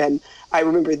that. And I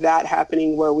remember that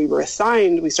happening where we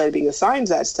started being assigned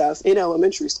that stuff in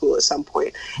elementary school at some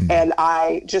point. Mm-hmm. And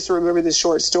I just remember this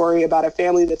short story about a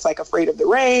family that's like afraid of the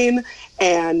rain,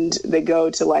 and they go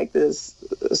to like this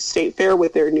state fair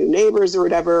with their new neighbors or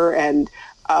whatever. And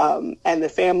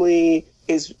the family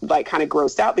is like kind of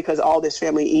grossed out because all this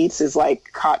family eats is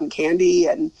like cotton candy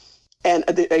and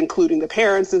including the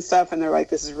parents and stuff. And they're like,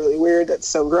 this is really weird. That's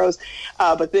so gross.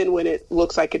 But then when it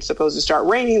looks like it's supposed to start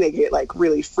raining, they get like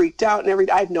really freaked out and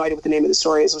everything. I have no idea what the name of the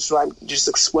story is, which is why I'm just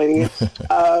explaining it.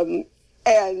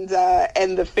 And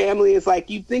the family is like,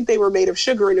 you'd think they were made of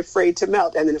sugar and afraid to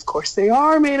melt. And then of course they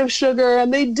are made of sugar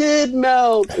and they did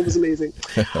melt. It was amazing.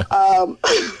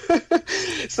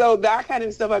 So that kind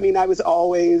of stuff. I mean, I was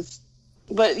always,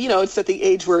 but, you know, it's at the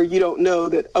age where you don't know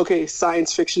that, okay,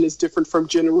 science fiction is different from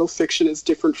general fiction is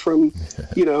different from,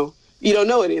 you know, you don't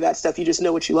know any of that stuff. You just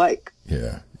know what you like.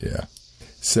 Yeah, yeah.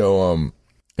 So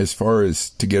as far as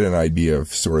to get an idea of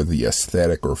sort of the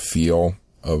aesthetic or feel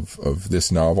of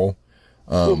this novel,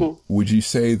 would you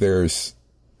say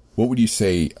what would you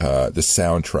say the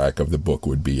soundtrack of the book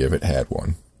would be if it had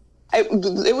one?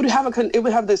 It would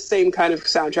have the same kind of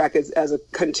soundtrack as a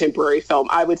contemporary film.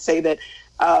 I would say that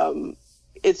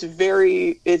it's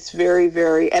very,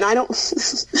 and I don't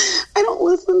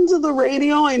listen to the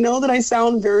radio. I know that I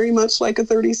sound very much like a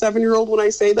 37-year-old when I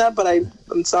say that, but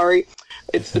I'm sorry.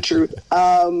 It's the truth.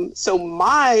 So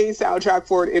my soundtrack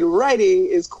for it in writing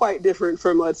is quite different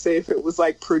from, let's say, if it was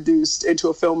like produced into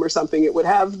a film or something. It would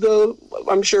have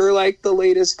I'm sure, like the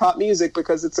latest pop music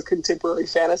because it's a contemporary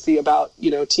fantasy about, you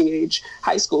know, teenage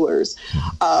high schoolers.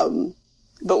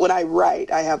 But when I write,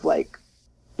 I have like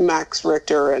Max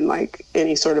Richter and like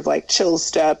any sort of like chill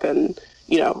step, and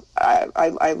you know,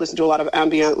 I listen to a lot of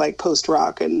ambient like post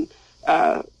rock and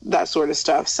that sort of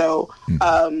stuff. So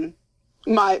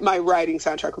my writing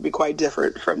soundtrack would be quite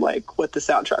different from like what the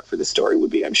soundtrack for the story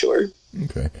would be, I'm sure.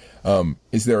 Okay.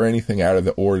 Is there anything out of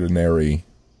the ordinary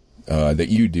that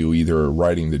you do, either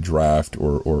writing the draft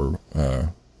or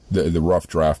the rough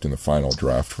draft and the final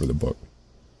draft for the book?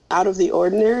 Out of the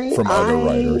ordinary? From other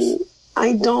writers.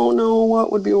 I don't know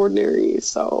what would be ordinary,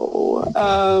 so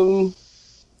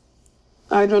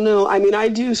I don't know. I mean, I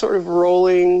do sort of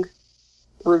rolling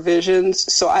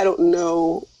revisions, so I don't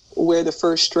know where the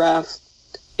first draft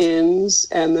ends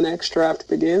and the next draft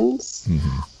begins.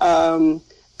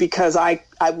 Because I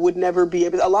would never be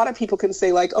able. A lot of people can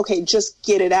say like, okay, just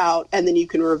get it out and then you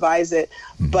can revise it,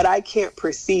 but I can't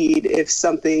proceed if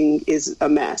something is a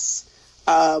mess.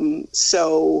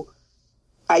 So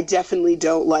I definitely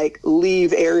don't like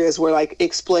leave areas where like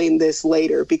explain this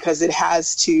later, because it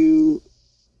has to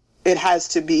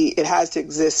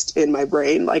exist in my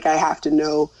brain. Like I have to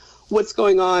know what's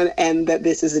going on and that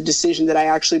this is a decision that I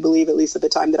actually believe, at least at the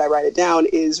time that I write it down,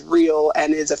 is real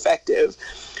and is effective.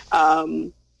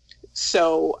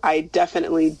 So I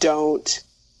definitely don't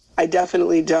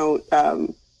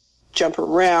jump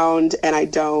around, and I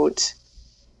don't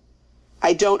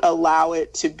allow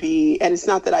it to be, and it's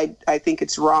not that I think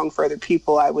it's wrong for other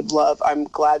people. I'm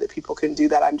glad that people can do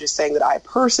that. I'm just saying that I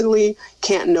personally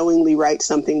can't knowingly write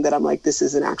something that I'm like, this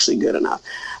isn't actually good enough.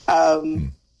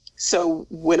 So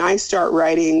when I start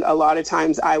writing, a lot of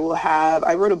times I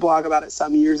wrote a blog about it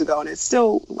some years ago, and it's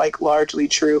still like largely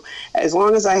true. As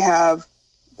long as I have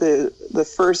the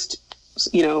first,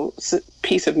 you know,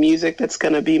 piece of music that's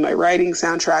going to be my writing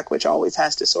soundtrack, which always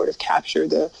has to sort of capture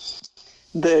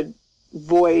the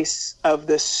voice of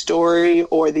the story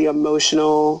or the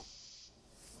emotional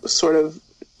sort of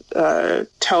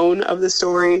tone of the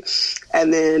story.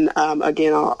 And then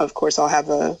again, I'll have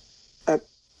a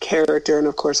character, and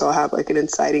of course I'll have like an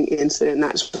inciting incident and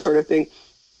that sort of thing.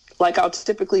 Like I'll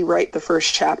typically write the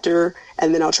first chapter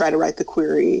and then I'll try to write the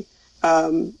query,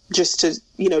 just to,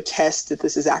 you know, test that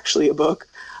this is actually a book.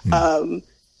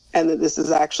 And that this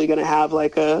is actually going to have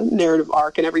like a narrative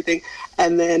arc and everything.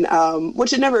 And then, I've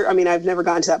never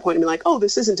gotten to that point and been like, oh,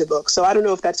 this isn't a book. So I don't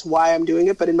know if that's why I'm doing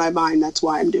it, but in my mind, that's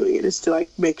why I'm doing it, is to like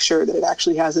make sure that it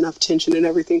actually has enough tension and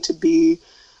everything to be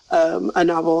a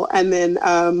novel. And then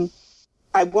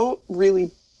I won't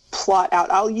really plot out.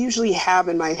 I'll usually have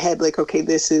in my head, like, okay,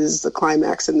 this is the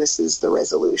climax and this is the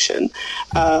resolution.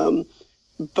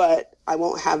 But I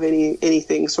won't have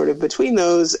anything sort of between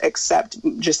those except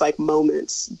just like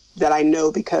moments that I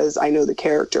know because I know the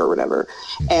character or whatever.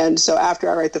 And so after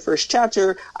I write the first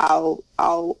chapter,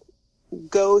 I'll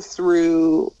go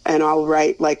through and I'll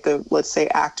write like let's say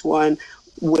act one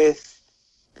with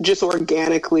just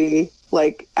organically,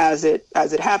 like as it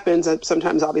happens.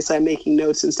 Sometimes obviously I'm making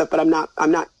notes and stuff, but I'm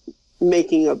not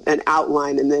making an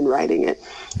outline and then writing it.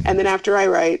 And then after I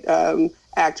write,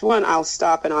 act one, I'll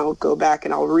stop and I'll go back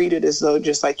and I'll read it as though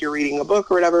just like you're reading a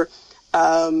book or whatever.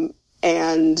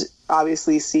 And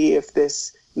obviously see if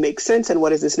this makes sense and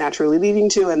what is this naturally leading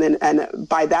to. And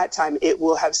by that time it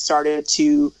will have started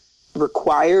to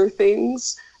require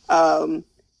things. And,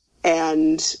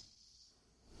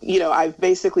 you know, I've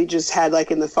basically just had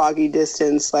like in the foggy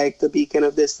distance, like the beacon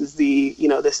of this is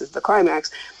the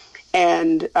climax.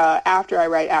 And after I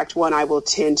write act one, I will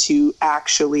tend to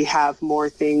actually have more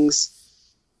things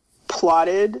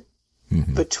plotted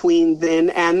between then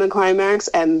and the climax.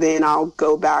 And then I'll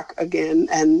go back again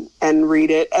and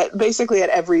read it. Basically at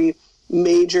every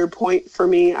major point for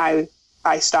me, I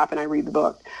stop and I read the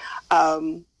book.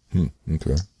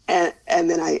 Okay. And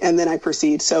then I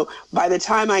proceed. So by the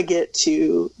time I get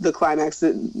to the climax,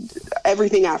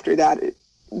 everything after that,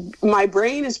 my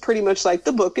brain is pretty much like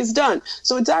the book is done.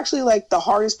 So it's actually like the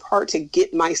hardest part to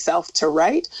get myself to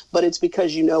write, but it's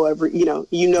because you know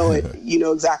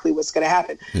exactly what's going to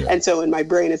happen. Yeah. And so in my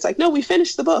brain, it's like, no, we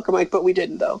finished the book. I'm like, but we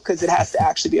didn't though, because it has to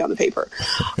actually be on the paper.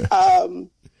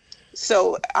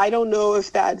 So I don't know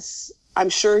if I'm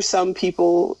sure some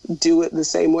people do it the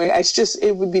same way.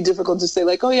 It would be difficult to say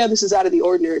like, oh yeah, this is out of the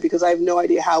ordinary, because I have no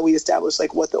idea how we establish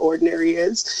like what the ordinary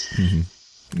is. Mm-hmm.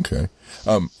 Okay.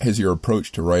 Has your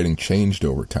approach to writing changed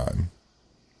over time?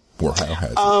 Or how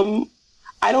has it?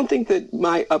 I don't think that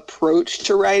my approach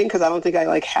to writing, because I don't think I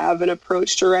like have an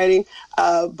approach to writing,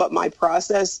 but my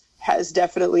process has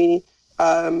definitely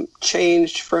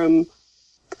changed from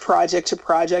project to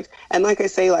project. And like I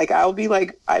say, like I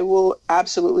will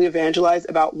absolutely evangelize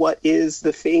about what is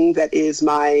the thing that is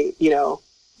my,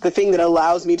 the thing that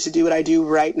allows me to do what I do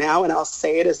right now. And I'll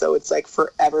say it as though it's like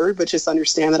forever, but just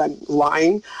understand that I'm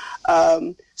lying.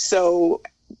 So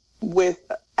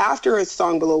after A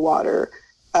Song Below Water,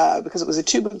 because it was a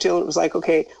 2-book deal, it was like,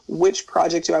 okay, which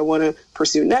project do I want to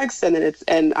pursue next? And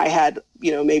then I had,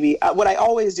 maybe what I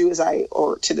always do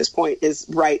to this point is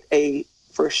write a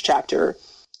first chapter,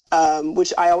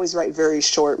 which I always write very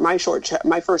short. My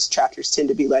first chapters tend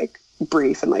to be like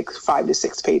brief and like 5 to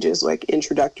 6 pages, like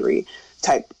introductory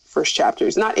type first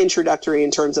chapters. Not introductory in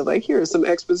terms of like, here's some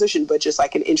exposition, but just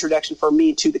like an introduction for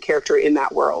me to the character in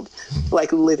that world,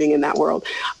 like living in that world.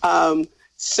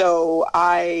 So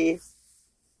I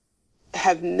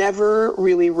have never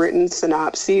really written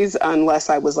synopses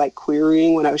unless I was like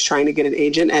querying when I was trying to get an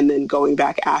agent, and then going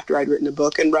back after I'd written a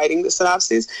book and writing the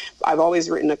synopses. I've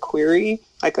always written a query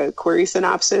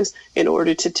synopsis in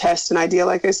order to test an idea,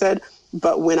 like I said.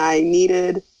 But when I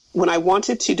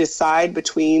wanted to decide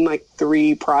between like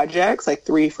 3 projects, like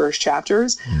 3 first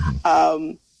chapters,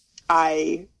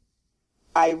 I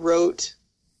wrote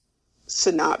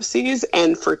synopses,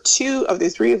 and for 2 of the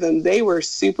 3 of them, they were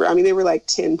they were like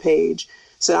 10-page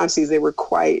synopses. They were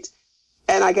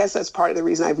and I guess that's part of the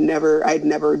reason I'd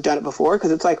never done it before,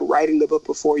 because it's like writing the book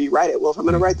before you write it. Well, if I'm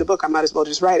going to write the book, I might as well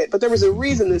just write it. But there was a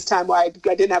reason this time why I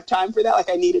didn't have time for that. Like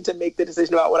I needed to make the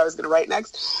decision about what I was going to write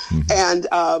next. And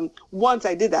once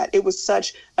I did that, it was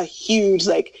such a huge,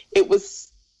 it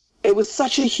was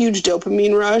such a huge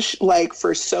dopamine rush, like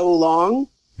for so long,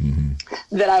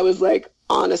 that I was like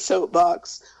on a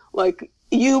soapbox, like,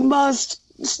 you must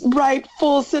write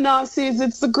full synopses.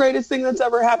 It's the greatest thing that's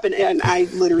ever happened. And I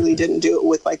literally didn't do it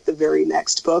with like the very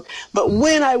next book. But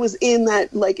when I was in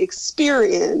that like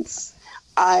experience,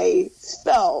 I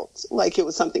felt like it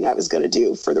was something I was going to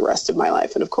do for the rest of my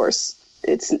life. And of course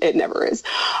it never is.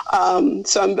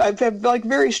 So I've had like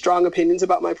very strong opinions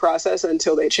about my process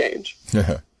until they change.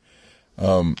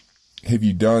 Have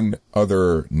you done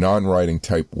other non-writing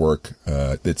type work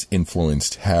that's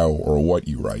influenced how or what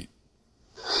you write?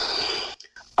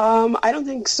 I don't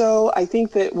think so. I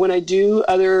think that when I do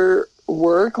other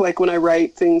work, like when I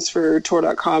write things for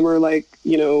Tor.com or like,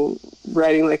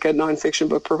 writing like a nonfiction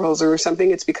book proposal or something,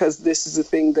 it's because this is a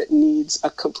thing that needs a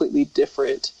completely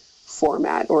different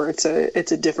format, or it's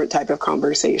a different type of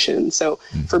conversation. So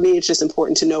for me, it's just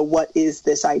important to know, what is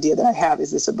this idea that I have?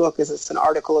 Is this a book? Is this an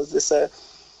article? Is this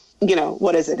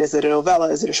what is it? Is it a novella?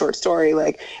 Is it a short story?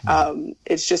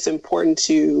 It's just important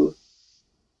to,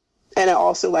 and I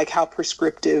also like how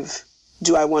prescriptive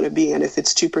do I want to be in? If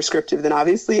it's too prescriptive, then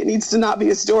obviously it needs to not be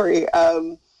a story.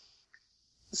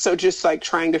 So just like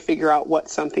trying to figure out what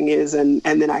something is, and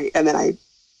then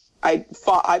I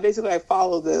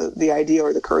follow the idea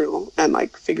or the kernel and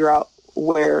like figure out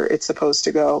where it's supposed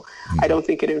to go. Mm-hmm. I don't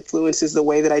think it influences the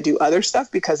way that I do other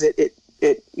stuff because it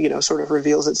sort of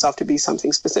reveals itself to be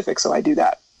something specific. So I do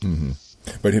that. Mm-hmm.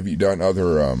 But have you done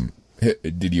other,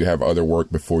 did you have other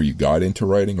work before you got into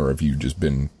writing, or have you just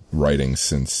been writing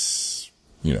since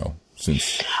early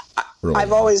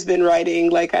I've on? always been writing.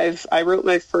 Like I've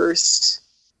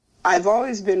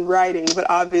always been writing, but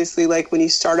obviously, like when you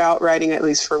start out writing, at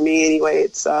least for me anyway,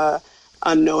 it's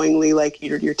unknowingly like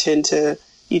you tend to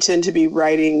be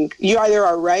writing. You either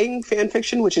are writing fan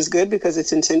fiction, which is good because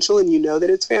it's intentional and you know that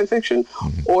it's fan fiction,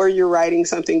 mm-hmm. or you're writing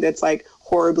something that's like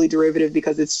horribly derivative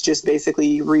because it's just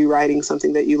basically rewriting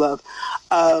something that you love.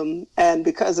 And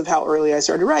because of how early I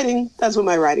started writing, that's what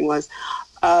my writing was.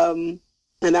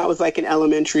 And that was like in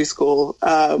elementary school.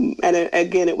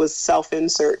 Again, it was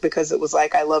self-insert because it was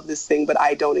like, I love this thing, but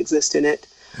I don't exist in it.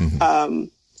 Mm-hmm.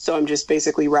 So I'm just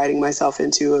basically writing myself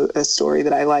into a story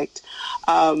that I liked.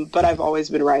 But I've always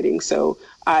been writing. So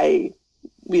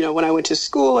when I went to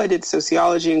school, I did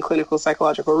sociology and clinical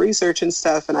psychological research and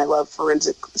stuff. And I love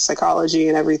forensic psychology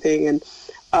and everything. And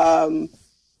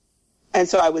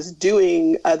so I was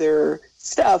doing other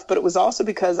stuff, but it was also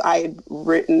because I had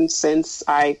written since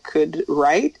I could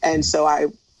write. And so I,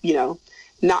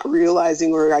 not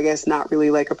realizing, or I guess not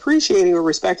really like appreciating or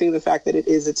respecting the fact that it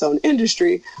is its own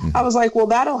industry, mm-hmm. I was like, well,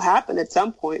 that'll happen at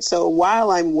some point. So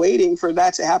while I'm waiting for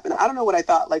that to happen, I don't know what I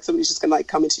thought, like somebody's just gonna like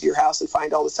come into your house and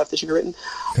find all the stuff that you've written.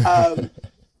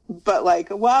 But like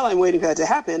while I'm waiting for that to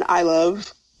happen, I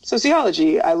love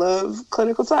sociology. I love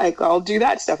clinical psych. I'll do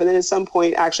that stuff. And then at some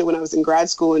point, actually, when I was in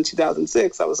grad school in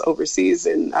 2006, I was overseas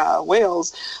in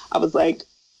Wales. I was like,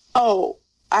 oh,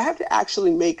 I have to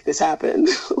actually make this happen.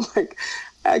 Like,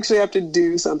 I actually have to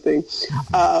do something.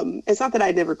 It's not that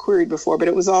I'd never queried before, but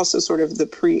it was also sort of the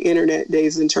pre-internet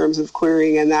days in terms of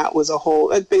querying. And that was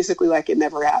basically like it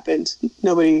never happened.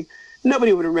 Nobody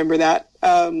would remember that.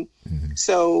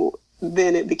 So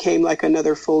then it became like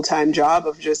another full-time job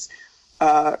of just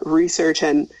research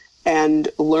and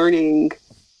learning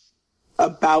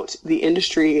about the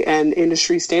industry and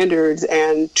industry standards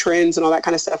and trends and all that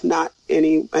kind of stuff, not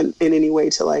in any way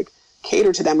to like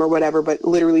cater to them or whatever, but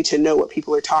literally to know what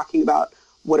people are talking about.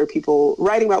 What are people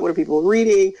writing about? What are people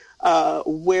reading?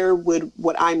 Where would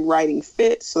what I'm writing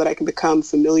fit so that I can become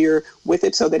familiar with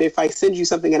it, so that if I send you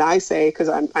something and I say, because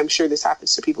I'm sure this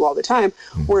happens to people all the time,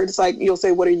 where it's like, you'll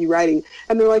say, what are you writing?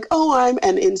 And they're like, oh,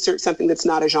 and insert something that's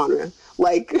not a genre.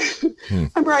 Like,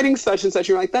 I'm writing such and such.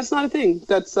 You're like, that's not a thing.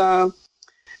 That's,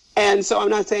 and so I'm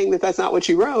not saying that that's not what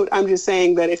you wrote. I'm just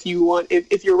saying that if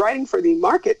you're writing for the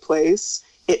marketplace,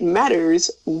 it matters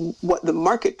what the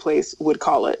marketplace would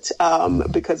call it,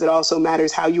 because it also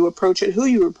matters how you approach it, who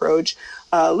you approach,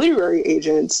 literary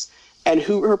agents, and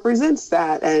who represents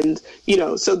that. And,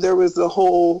 so there was the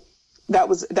whole,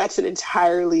 that's an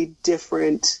entirely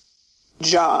different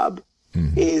job,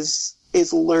 is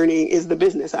the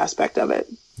business aspect of it.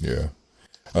 Yeah.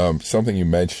 Something you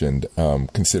mentioned,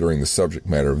 considering the subject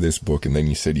matter of this book, and then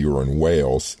you said you were in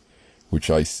Wales, which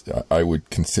I would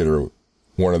consider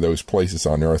one of those places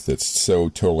on earth that's so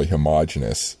totally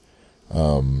homogenous.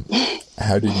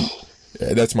 How did you,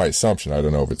 that's my assumption, I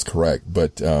don't know if it's correct,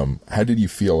 but how did you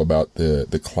feel about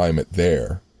the climate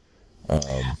there?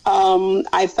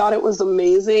 I thought it was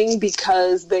amazing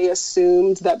because they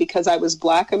assumed that because I was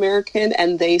Black American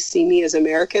and they see me as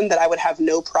American, that I would have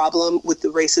no problem with the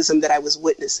racism that I was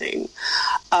witnessing.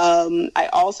 I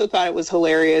also thought it was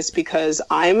hilarious because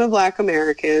I'm a Black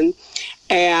American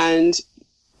and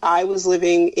I was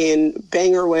living in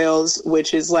Bangor, Wales,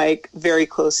 which is like very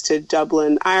close to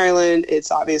Dublin, Ireland. It's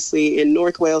obviously in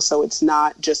North Wales, so it's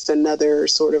not just another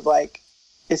sort of like,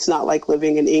 it's not like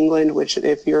living in England, which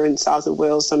if you're in south of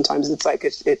Wales, sometimes it's like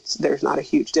it's there's not a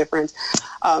huge difference.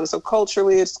 So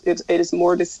culturally, it is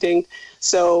more distinct.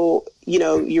 So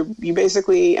you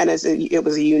basically, and it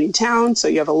was a uni town, so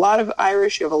you have a lot of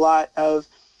Irish, you have a lot of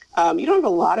you don't have a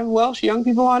lot of Welsh young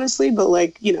people, honestly, but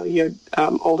like you had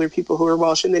older people who were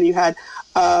Welsh, and then you had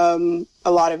a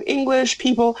lot of English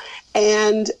people,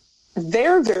 and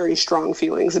their very strong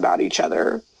feelings about each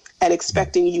other and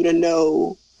expecting you to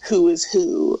know who is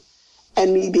who,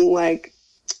 and me being like,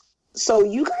 so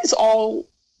you guys all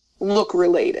look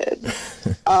related.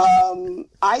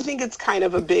 I think it's kind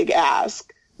of a big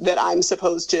ask that I'm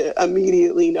supposed to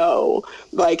immediately know.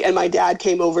 Like, and my dad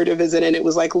came over to visit, and it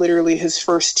was like literally his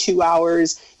first 2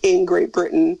 hours in Great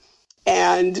Britain.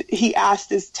 And he asked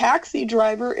his taxi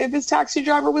driver if his taxi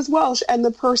driver was Welsh. And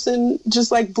the person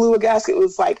just like blew a gasket and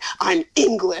was like, I'm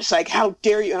English. Like, how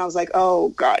dare you? And I was like, oh,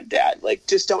 God, Dad, like,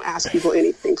 just don't ask people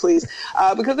anything, please.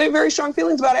 Because they have very strong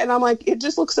feelings about it. And I'm like, it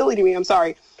just looks silly to me. I'm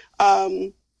sorry.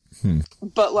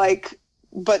 But like,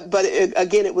 but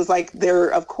again, it was like there,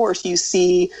 of course, you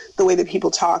see the way that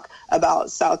people talk about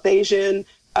South Asian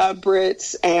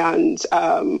Brits and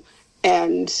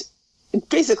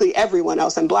basically everyone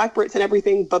else and Black Brits and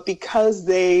everything. But because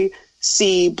they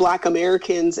see Black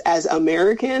Americans as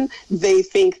American, they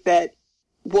think that,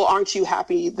 well, aren't you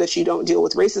happy that you don't deal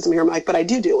with racism here? I'm like, but I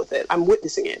do deal with it. I'm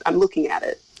witnessing it. I'm looking at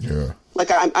it. Yeah. Like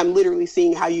I'm literally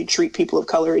seeing how you treat people of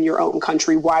color in your own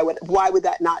country. Why would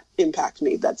that not impact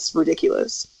me? That's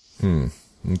ridiculous.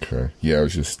 Okay. Yeah, I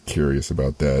was just curious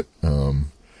about that.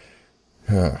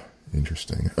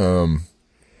 Interesting.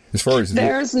 As far as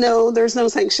there's no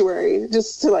sanctuary.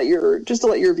 Just to let your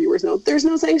viewers know, there's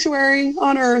no sanctuary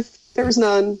on Earth. There's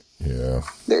none. Yeah.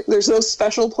 There's no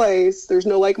special place. There's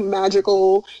no like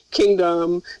magical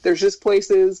kingdom. There's just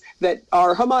places that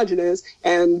are homogenous.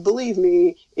 And believe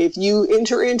me, if you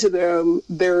enter into them,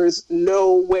 there's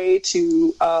no way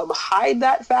to hide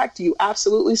that fact. You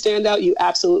absolutely stand out. You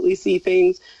absolutely see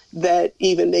things that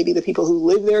even maybe the people who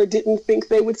live there didn't think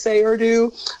they would say or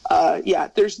do. Yeah,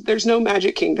 there's no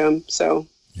magic kingdom. So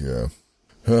yeah.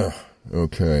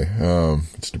 Okay.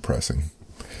 It's depressing.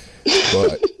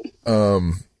 But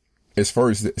as far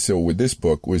as so with this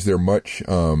book, was there much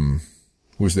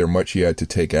you had to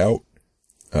take out?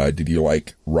 Did you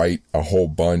like write a whole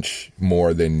bunch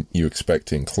more than you expect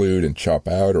to include and chop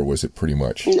out, or was it pretty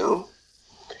much? No.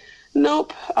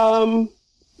 Nope.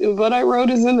 What I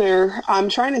wrote is in there. I'm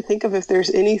trying to think of if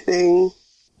there's anything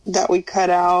that we cut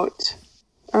out.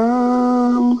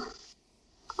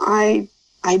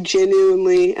 I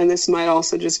genuinely, and this might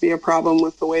also just be a problem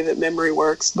with the way that memory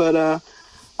works, but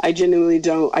I genuinely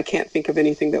I can't think of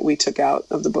anything that we took out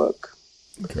of the book.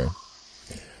 Okay.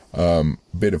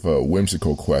 Bit of a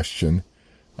whimsical question.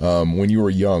 When you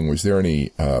were young, was there any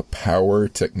power,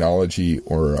 technology,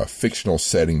 or a fictional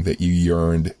setting that you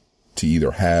yearned to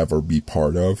either have or be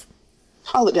part of?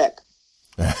 Holodeck.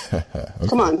 Okay.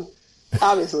 Come on.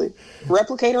 Obviously.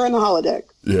 Replicator and the holodeck.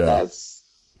 Yeah. That's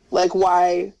like,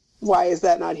 why is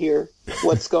that not here?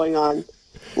 What's going on?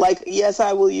 Like, yes,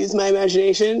 I will use my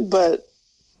imagination, but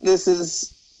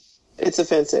it's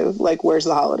offensive. Like, where's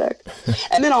the holodeck?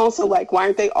 And then also, like, why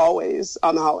aren't they always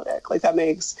on the holodeck? Like, that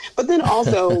makes, but then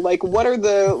also, like, what are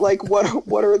the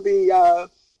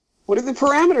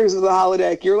parameters of the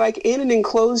holodeck? You're like in an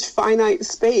enclosed finite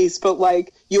space, but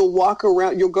like you'll walk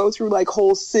around, you'll go through like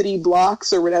whole city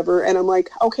blocks or whatever. And I'm like,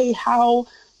 okay, how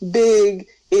big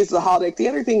is the holodeck? The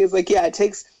other thing is like, yeah,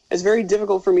 it's very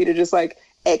difficult for me to just like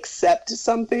accept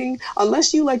something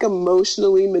unless you like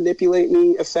emotionally manipulate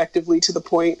me effectively to the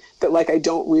point that like I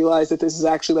don't realize that this is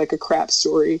actually like a crap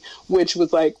story, which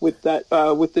was like with that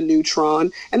with the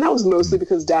Neutron, and that was mostly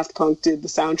because Daft Punk did the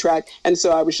soundtrack, and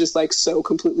so I was just like so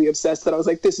completely obsessed that I was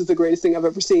like, this is the greatest thing I've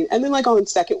ever seen. And then like on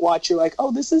second watch you're like,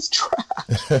 oh, this is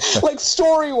trash. Like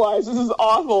story wise this is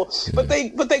awful, but they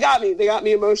got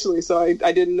me emotionally, so I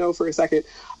didn't know for a second.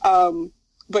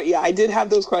 But yeah, I did have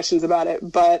those questions about it,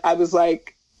 but I was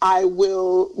like, I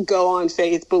will go on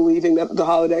faith believing that the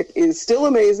holodeck is still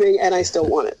amazing and I still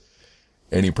want it.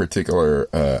 Any particular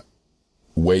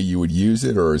way you would use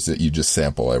it, or is it you just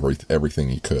sample everything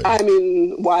you could? I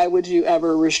mean, why would you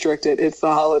ever restrict it? It's the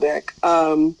holodeck.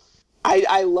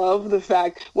 I love the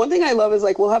fact, one thing I love is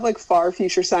like, we'll have like far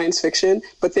future science fiction,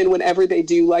 but then whenever they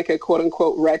do like a quote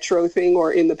unquote retro thing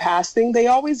or in the past thing, they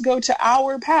always go to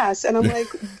our past. And I'm like,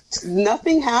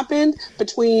 nothing happened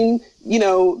between,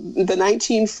 the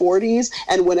 1940s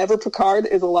and whenever Picard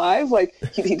is alive. Like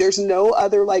there's no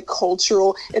other like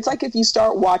cultural, it's like if you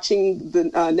start watching the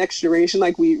Next Generation,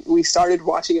 like we started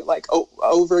watching it like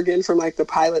over again from like the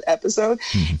pilot episode,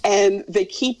 and they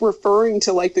keep referring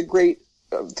to like the great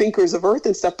thinkers of Earth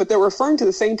and stuff, but they're referring to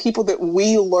the same people that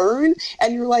we learn,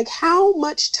 and you're like, how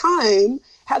much time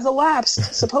has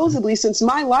elapsed supposedly since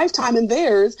my lifetime and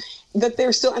theirs that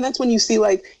they're still, and that's when you see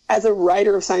like, as a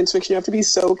writer of science fiction, you have to be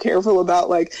so careful about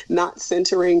like not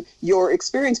centering your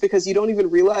experience, because you don't even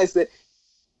realize that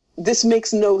this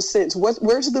makes no sense.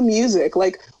 Where's the music?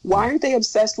 Like, why aren't they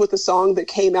obsessed with the song that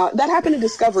came out? That happened in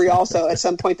Discovery also. At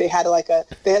some point, they had like a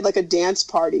dance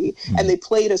party, and they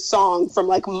played a song from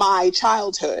like my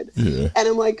childhood. Yeah. And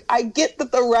I'm like, I get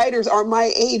that the writers are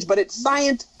my age, but it's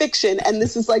science fiction, and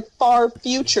this is like far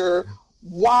future.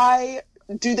 Why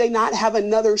do they not have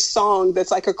another song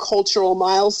that's like a cultural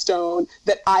milestone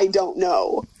that I don't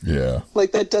know? Yeah.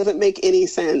 Like, that doesn't make any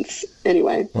sense.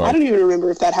 Anyway, well, I don't even remember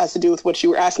if that has to do with what you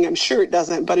were asking. I'm sure it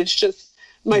doesn't, but it's just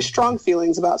my strong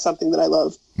feelings about something that I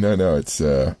love. No, it's,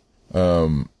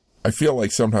 I feel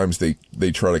like sometimes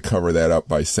they try to cover that up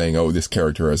by saying, oh, this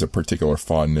character has a particular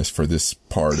fondness for this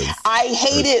part of... I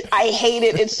hate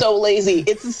it. It's so lazy.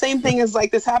 It's the same thing as,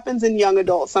 like, this happens in young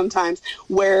adult sometimes,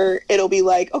 where it'll be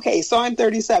like, okay, so I'm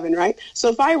 37, right? So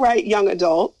if I write young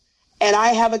adult and I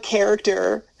have a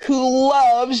character who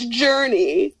loves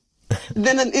Journey,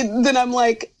 then I'm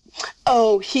like,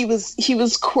 oh, he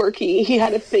was quirky. He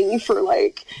had a thing for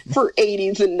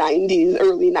 80s and 90s,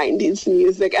 early 90s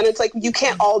music. And it's like, you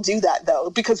can't all do that though,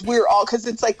 because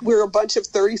it's like we're a bunch of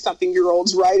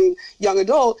 30-something-year-olds writing young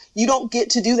adult. You don't get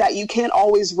to do that. You can't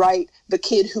always write the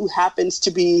kid who happens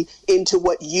to be into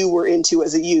what you were into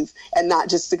as a youth and not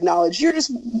just acknowledge you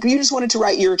just wanted to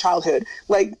write your childhood.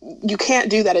 Like, you can't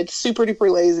do that. It's super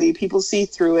duper lazy. People see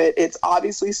through it. It's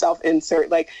obviously self-insert.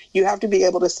 Like, you have to be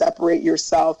able to separate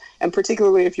yourself. And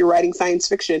particularly if you're writing science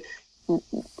fiction,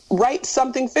 write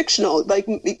something fictional. Like,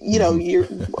 you know,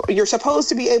 you're supposed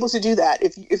to be able to do that.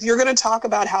 If you're going to talk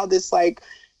about how this like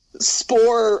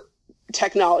spore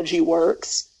technology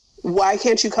works, why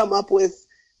can't you come up with,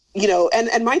 you know,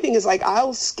 and my thing is, like,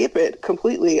 I'll skip it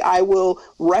completely. I will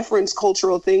reference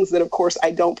cultural things that, of course,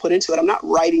 I don't put into it. I'm not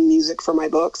writing music for my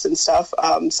books and stuff.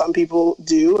 Some people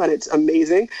do, and it's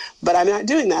amazing, but I'm not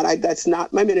doing that. That's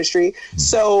not my ministry.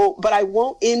 So, but I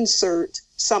won't insert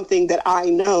something that I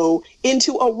know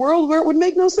into a world where it would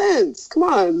make no sense. Come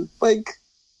on. Like,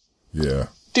 yeah.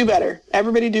 Do better.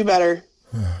 Everybody do better.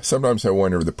 Sometimes I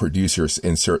wonder if the producers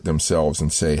insert themselves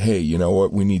and say, hey, you know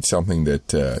what? We need something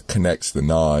that connects the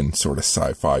non-sort of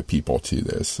sci-fi people to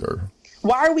this. Or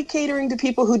why are we catering to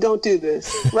people who don't do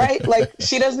this, right? Like,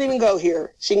 she doesn't even go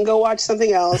here. She can go watch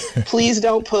something else. Please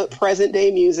don't put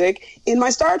present-day music in my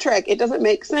Star Trek. It doesn't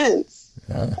make sense.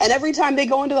 Yeah. And every time they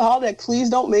go into the holodeck, please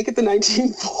don't make it the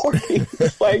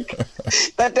 1940s. Like,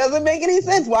 that doesn't make any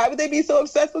sense. Why would they be so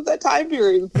obsessed with that time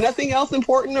period? Nothing else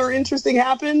important or interesting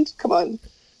happened? Come on.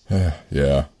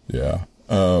 Yeah.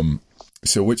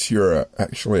 So what's your,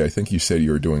 actually, I think you said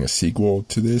you were doing a sequel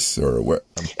to this, or what?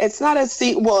 It's not a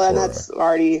sequel, and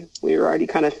we were already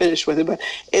kind of finished with it, but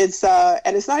it's,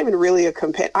 and it's not even really a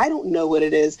companion. I don't know what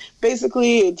it is.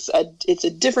 Basically, it's a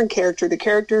different character. The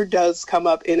character does come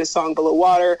up in A Song Below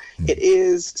Water. It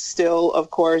is still, of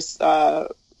course,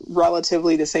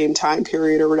 relatively the same time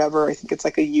period or whatever. I think it's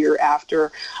like a year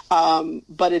after,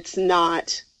 but it's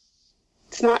not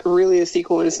really a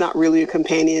sequel, and it's not really a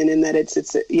companion in that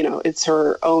it's you know, it's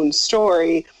her own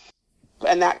story,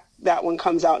 and that one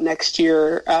comes out next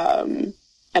year. And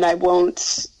I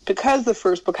won't, because the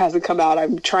first book hasn't come out,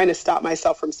 I'm trying to stop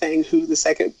myself from saying who the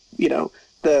second, you know,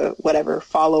 the whatever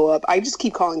follow-up. I just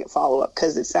keep calling it follow-up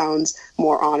because it sounds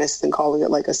more honest than calling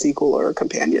it like a sequel or a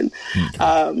companion.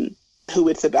 Okay. Who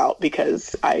it's about,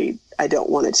 because I don't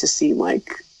want it to seem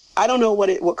like, I don't know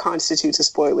what constitutes a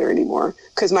spoiler anymore,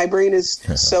 because my brain is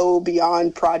so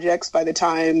beyond projects by the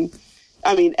time,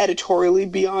 I mean, editorially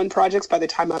beyond projects by the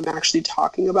time I'm actually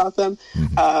talking about them,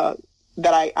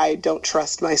 that I don't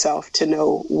trust myself to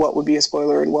know what would be a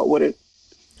spoiler and what wouldn't.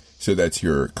 So that's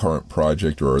your current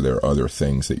project, or are there other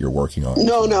things that you're working on?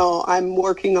 No, I'm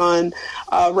working on,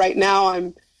 right now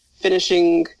I'm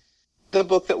finishing the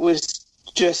book that was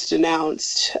just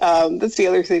announced. That's the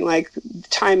other thing, like,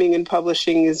 timing and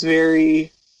publishing is very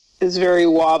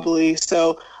wobbly.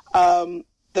 So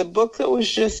the book that was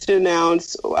just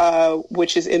announced,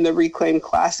 which is in the Reclaimed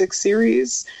Classics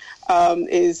series,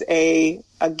 is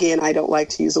again, I don't like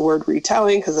to use the word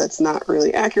retelling because that's not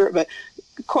really accurate, but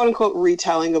quote unquote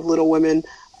retelling of Little Women,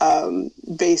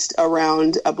 based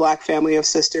around a Black family of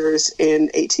sisters in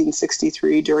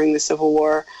 1863 during the Civil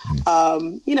War.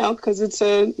 You know, because it's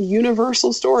a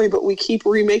universal story, but we keep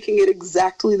remaking it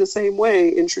exactly the same way,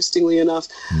 interestingly enough.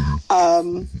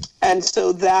 And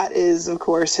so that is, of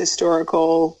course,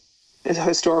 historical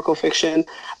fiction.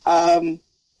 And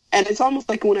it's almost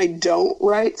like when I don't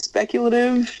write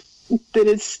speculative, then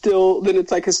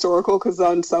it's like historical, because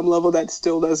on some level that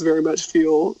still does very much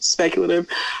feel speculative.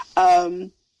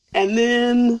 And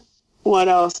then what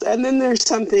else? And then there's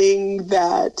something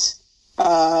that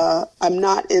I'm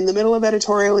not in the middle of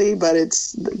editorially, but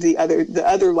it's the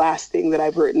other last thing that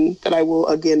I've written that I will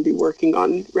again be working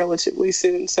on relatively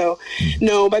soon. So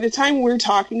no, by the time we're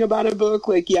talking about a book,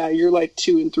 like, yeah, you're like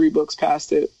 2 and 3 books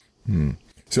past it.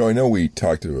 So I know we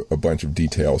talked a bunch of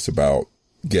details about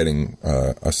getting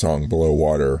A Song Below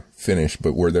Water finished,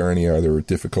 but were there any other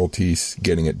difficulties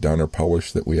getting it done or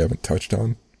published that we haven't touched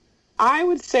on? I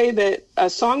would say that A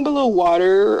Song Below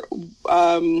Water,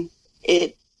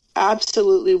 it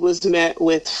absolutely was met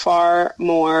with far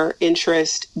more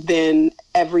interest than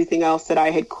everything else that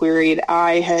I had queried.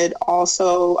 I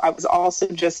was also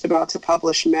just about to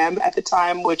publish Mem at the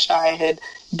time, which I had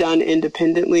done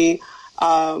independently.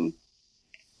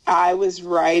 I was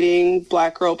writing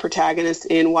Black girl protagonists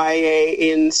in YA,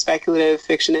 in speculative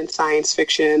fiction and science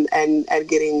fiction, and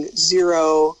getting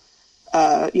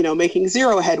making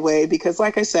zero headway, because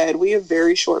like I said, we have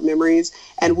very short memories,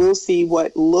 and we'll see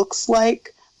what looks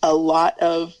like a lot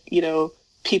of,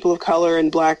 people of color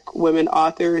and Black women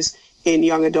authors in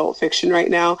young adult fiction right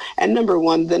now. And number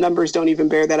one, the numbers don't even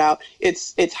bear that out.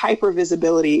 It's hyper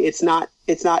visibility. It's not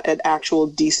an actual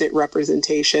decent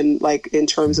representation, like in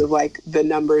terms of like the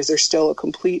numbers. There's still a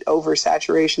complete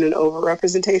oversaturation and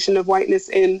overrepresentation of whiteness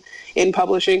in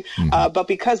publishing. But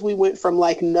because we went from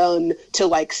like none to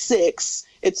like 6,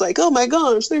 it's like, oh my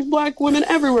gosh, there's Black women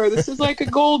everywhere. This is like a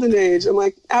golden age. I'm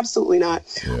like, absolutely not.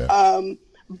 Yeah.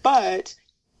 But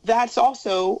that's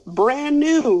also brand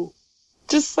new.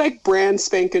 Just like brand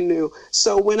spanking new.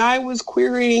 So when I was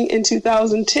querying in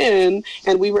 2010,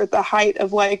 and we were at the height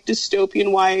of like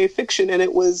dystopian YA fiction, and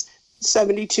it was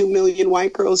 72 million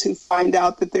white girls who find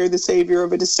out that they're the savior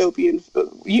of a dystopian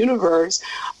universe,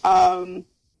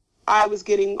 I was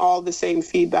getting all the same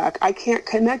feedback. I can't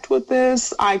connect with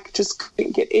this. I just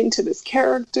couldn't get into this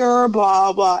character,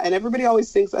 blah, blah. And everybody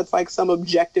always thinks that's like some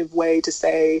objective way to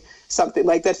say something,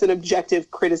 like that's an objective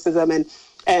criticism,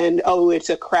 and oh, it's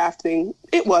a craft thing.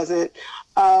 It wasn't.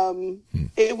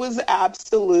 It was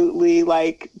absolutely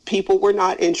like people were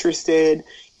not interested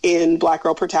in Black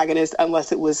girl protagonists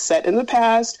unless it was set in the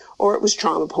past or it was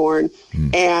trauma porn.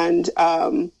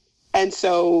 And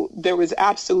so there was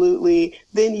absolutely,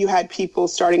 then you had people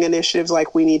starting initiatives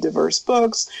like We Need Diverse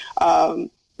Books,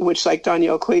 which like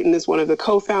Danielle Clayton is one of the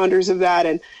co-founders of that.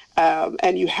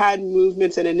 And you had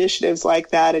movements and initiatives like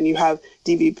that. And you have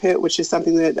DV Pitt, which is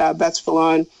something that Beth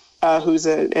Fallon, who's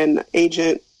an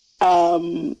agent,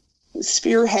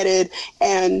 spearheaded.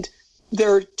 And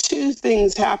there are two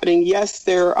things happening. Yes,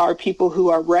 there are people who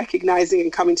are recognizing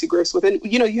and coming to grips with it.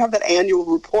 You have that annual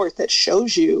report that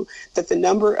shows you that the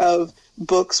number of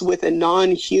books with a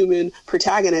non-human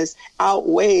protagonist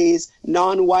outweighs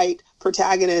non-white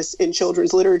protagonists in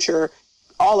children's literature,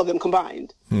 all of them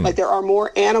combined. Like there are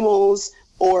more animals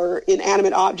or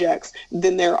inanimate objects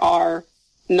than there are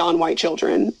non-white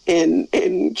children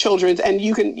in children's. And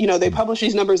you can, they publish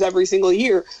these numbers every single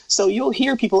year. So you'll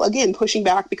hear people, again, pushing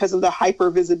back because of the hyper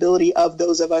visibility of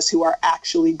those of us who are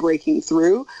actually breaking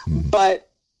through. But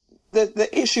the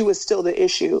issue is still the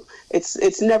issue.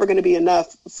 It's never going to be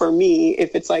enough for me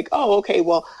if it's like, oh, okay,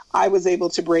 well, I was able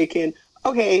to break in.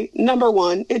 Okay, number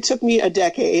one, it took me a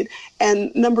decade.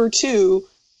 And number two,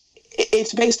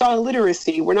 it's based on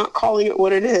illiteracy. We're not calling it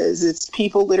what it is. It's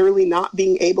people literally not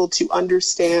being able to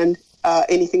understand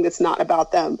anything that's not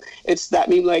about them. It's that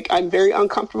meme, like, I'm very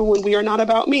uncomfortable when we are not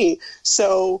about me.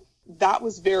 So it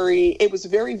was very,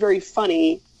 very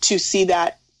funny to see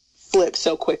that flip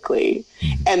so quickly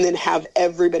and then have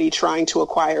everybody trying to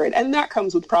acquire it. And that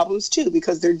comes with problems too,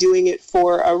 because they're doing it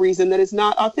for a reason that is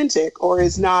not authentic or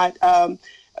is not,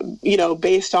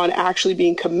 based on actually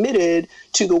being committed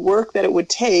to the work that it would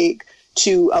take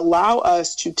to allow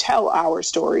us to tell our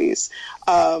stories.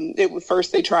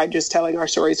 First, they tried just telling our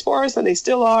stories for us, and they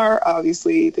still are.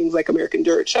 Obviously, things like American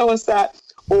Dirt show us that.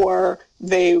 Or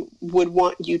they would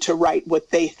want you to write what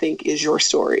they think is your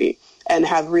story and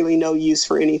have really no use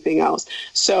for anything else.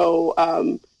 So,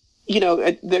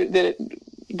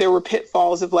 there were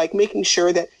pitfalls of like making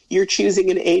sure that you're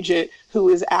choosing an agent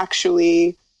who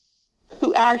actually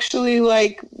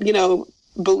like,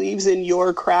 believes in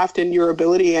your craft and your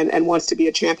ability and wants to be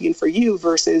a champion for you,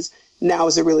 versus now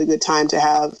is a really good time to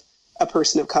have a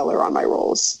person of color on my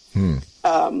roles.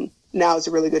 Now is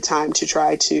a really good time to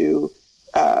try to,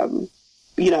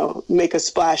 make a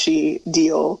splashy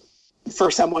deal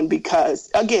for someone, because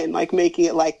again, like making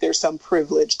it like there's some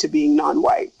privilege to being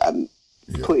non-white,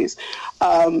 please.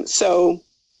 So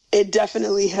it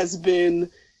definitely has been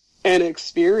an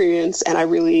experience, and I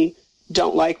really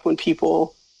don't like when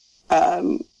people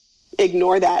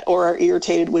ignore that or are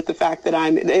irritated with the fact that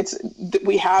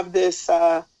we have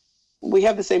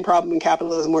the same problem in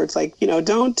capitalism where it's like,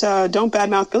 don't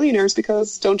badmouth billionaires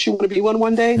because don't you want to be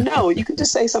one day? No, you can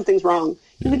just say something's wrong.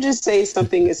 You can just say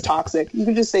something is toxic. You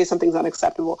can just say something's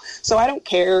unacceptable. So I don't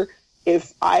care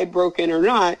if I broke in or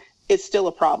not, it's still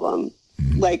a problem.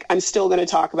 Like, I'm still going to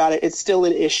talk about it. It's still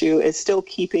an issue. It's still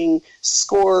keeping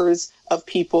scores of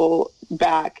people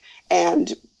back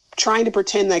and trying to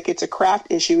pretend like it's a craft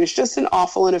issue is just an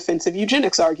awful and offensive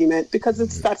eugenics argument, because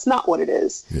that's not what it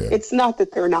is. Yeah. It's not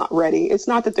that they're not ready. It's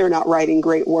not that they're not writing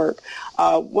great work.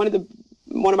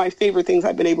 One of my favorite things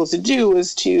I've been able to do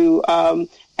is to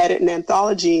edit an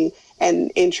anthology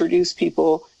and introduce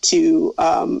people to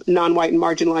non-white and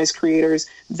marginalized creators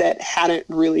that hadn't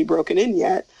really broken in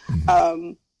yet,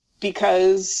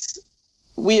 because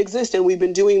we exist and we've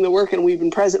been doing the work and we've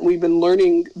been present. We've been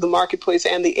learning the marketplace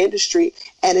and the industry,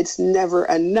 and it's never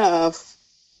enough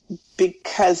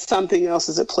because something else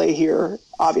is at play here,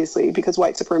 obviously, because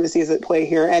white supremacy is at play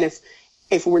here. And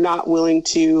if we're not willing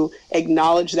to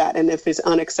acknowledge that, and if it's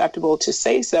unacceptable to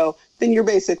say so, then you're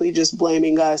basically just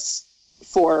blaming us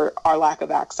for our lack of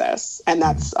access, and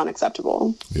that's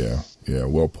unacceptable. Yeah,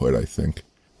 well put, I think.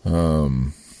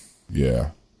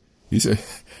 Yeah.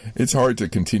 It's hard to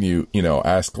continue,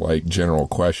 ask like general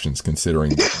questions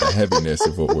considering the heaviness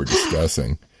of what we're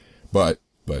discussing. But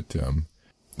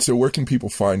so where can people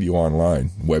find you online?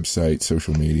 Website,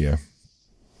 social media?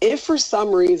 If for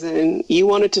some reason you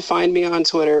wanted to find me on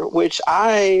Twitter, which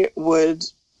I would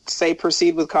say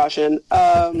proceed with caution,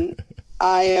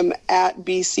 I am at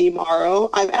BC Morrow.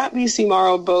 I'm at BC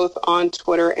Morrow both on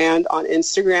Twitter and on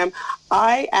Instagram.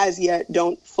 I, as yet,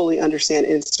 don't fully understand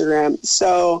Instagram.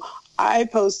 So I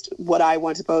post what I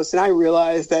want to post, and I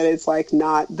realize that it's like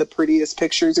not the prettiest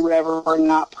pictures or whatever, or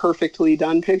not perfectly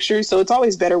done pictures. So it's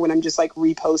always better when I'm just like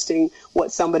reposting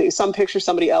what some picture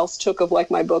somebody else took of like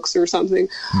my books or something.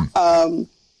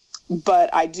 But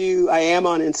I am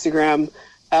on Instagram.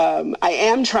 I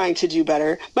am trying to do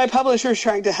better. My publisher is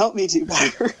trying to help me do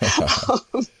better.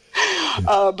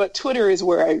 But Twitter is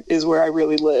where I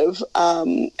really live.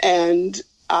 And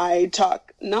I talk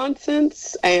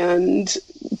nonsense and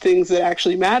things that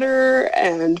actually matter,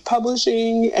 and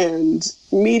publishing and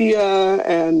media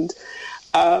and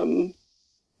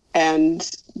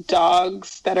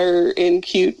dogs that are in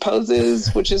cute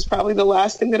poses, which is probably the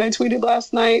last thing that I tweeted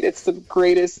last night. It's the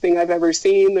greatest thing I've ever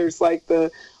seen. There's like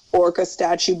the orca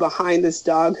statue behind this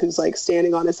dog who's like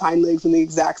standing on his hind legs in the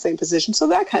exact same position. So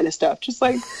that kind of stuff, just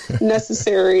like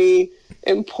necessary,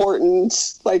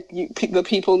 important, like the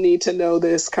people need to know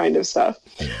this kind of stuff.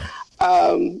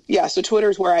 So Twitter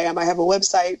is where I am. I have a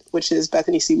website, which is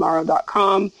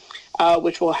BethanyCMorrow.com,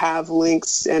 which will have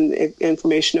links and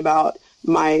information about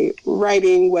my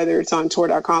writing, whether it's on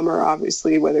Tor.com or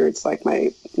obviously whether it's like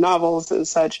my novels and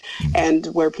such, and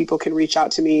where people can reach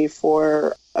out to me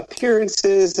for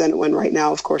appearances. And when right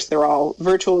now, of course, they're all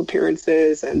virtual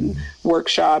appearances and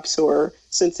workshops or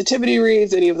sensitivity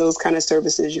reads, any of those kind of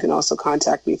services, you can also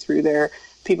contact me through there.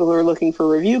 People who are looking for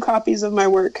review copies of my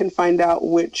work can find out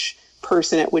which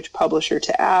person at which publisher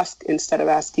to ask instead of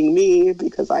asking me,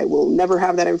 because I will never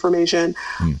have that information.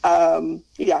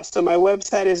 So my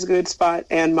website is a good spot,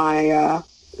 and my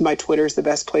Twitter is the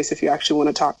best place if you actually want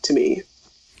to talk to me.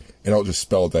 And I'll just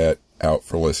spell that out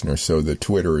for listeners. So the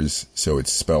Twitter is, so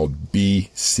it's spelled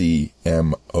BCMORROW.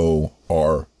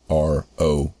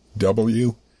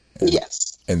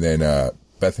 Yes. And then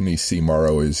Bethany C.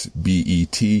 Morrow is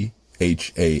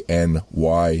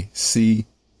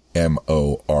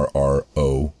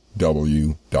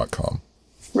BETHANYCMORROW.com.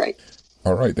 Right.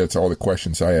 All right. That's all the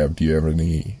questions I have. Do you have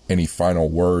any final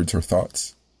words or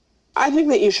thoughts? I think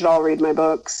that you should all read my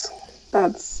books.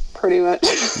 That's pretty much.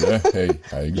 Yeah. Hey,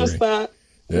 I agree. Just that.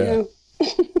 Yeah.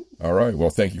 All right. Well,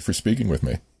 thank you for speaking with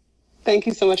me. Thank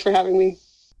you so much for having me.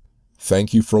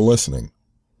 Thank you for listening.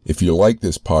 If you like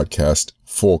this podcast,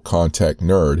 Full Contact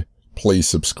Nerd, please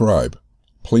subscribe.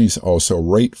 Please also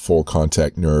rate Full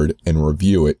Contact Nerd and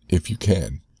review it if you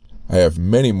can. I have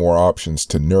many more options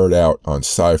to nerd out on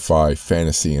sci-fi,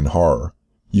 fantasy, and horror.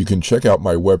 You can check out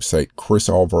my website,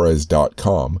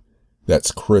 chrisalvarez.com.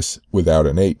 That's Chris without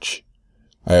an H.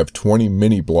 I have 20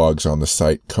 mini blogs on the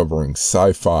site covering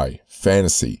sci-fi,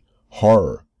 fantasy,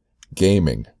 horror,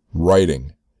 gaming,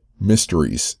 writing,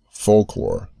 mysteries,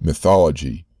 folklore,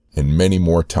 mythology, and many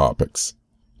more topics.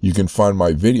 You can find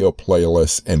my video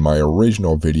playlists and my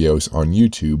original videos on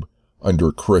YouTube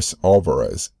under Chris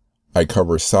Alvarez. I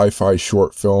cover sci-fi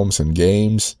short films and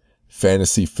games,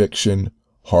 fantasy fiction,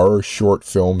 horror short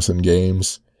films and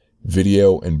games,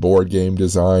 video and board game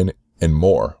design, and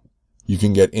more. You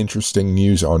can get interesting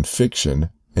news on fiction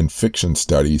and fiction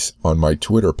studies on my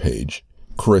Twitter page,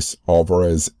 Chris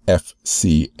Alvarez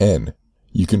FCN.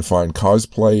 You can find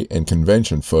cosplay and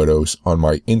convention photos on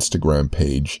my Instagram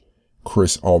page,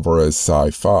 Chris Alvarez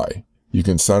Sci-Fi. You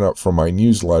can sign up for my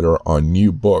newsletter on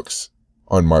new books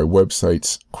on my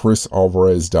websites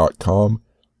chrisalvarez.com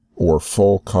or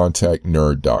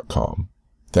fullcontactnerd.com.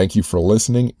 Thank you for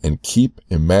listening, and keep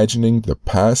imagining the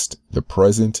past, the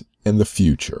present, and the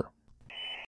future.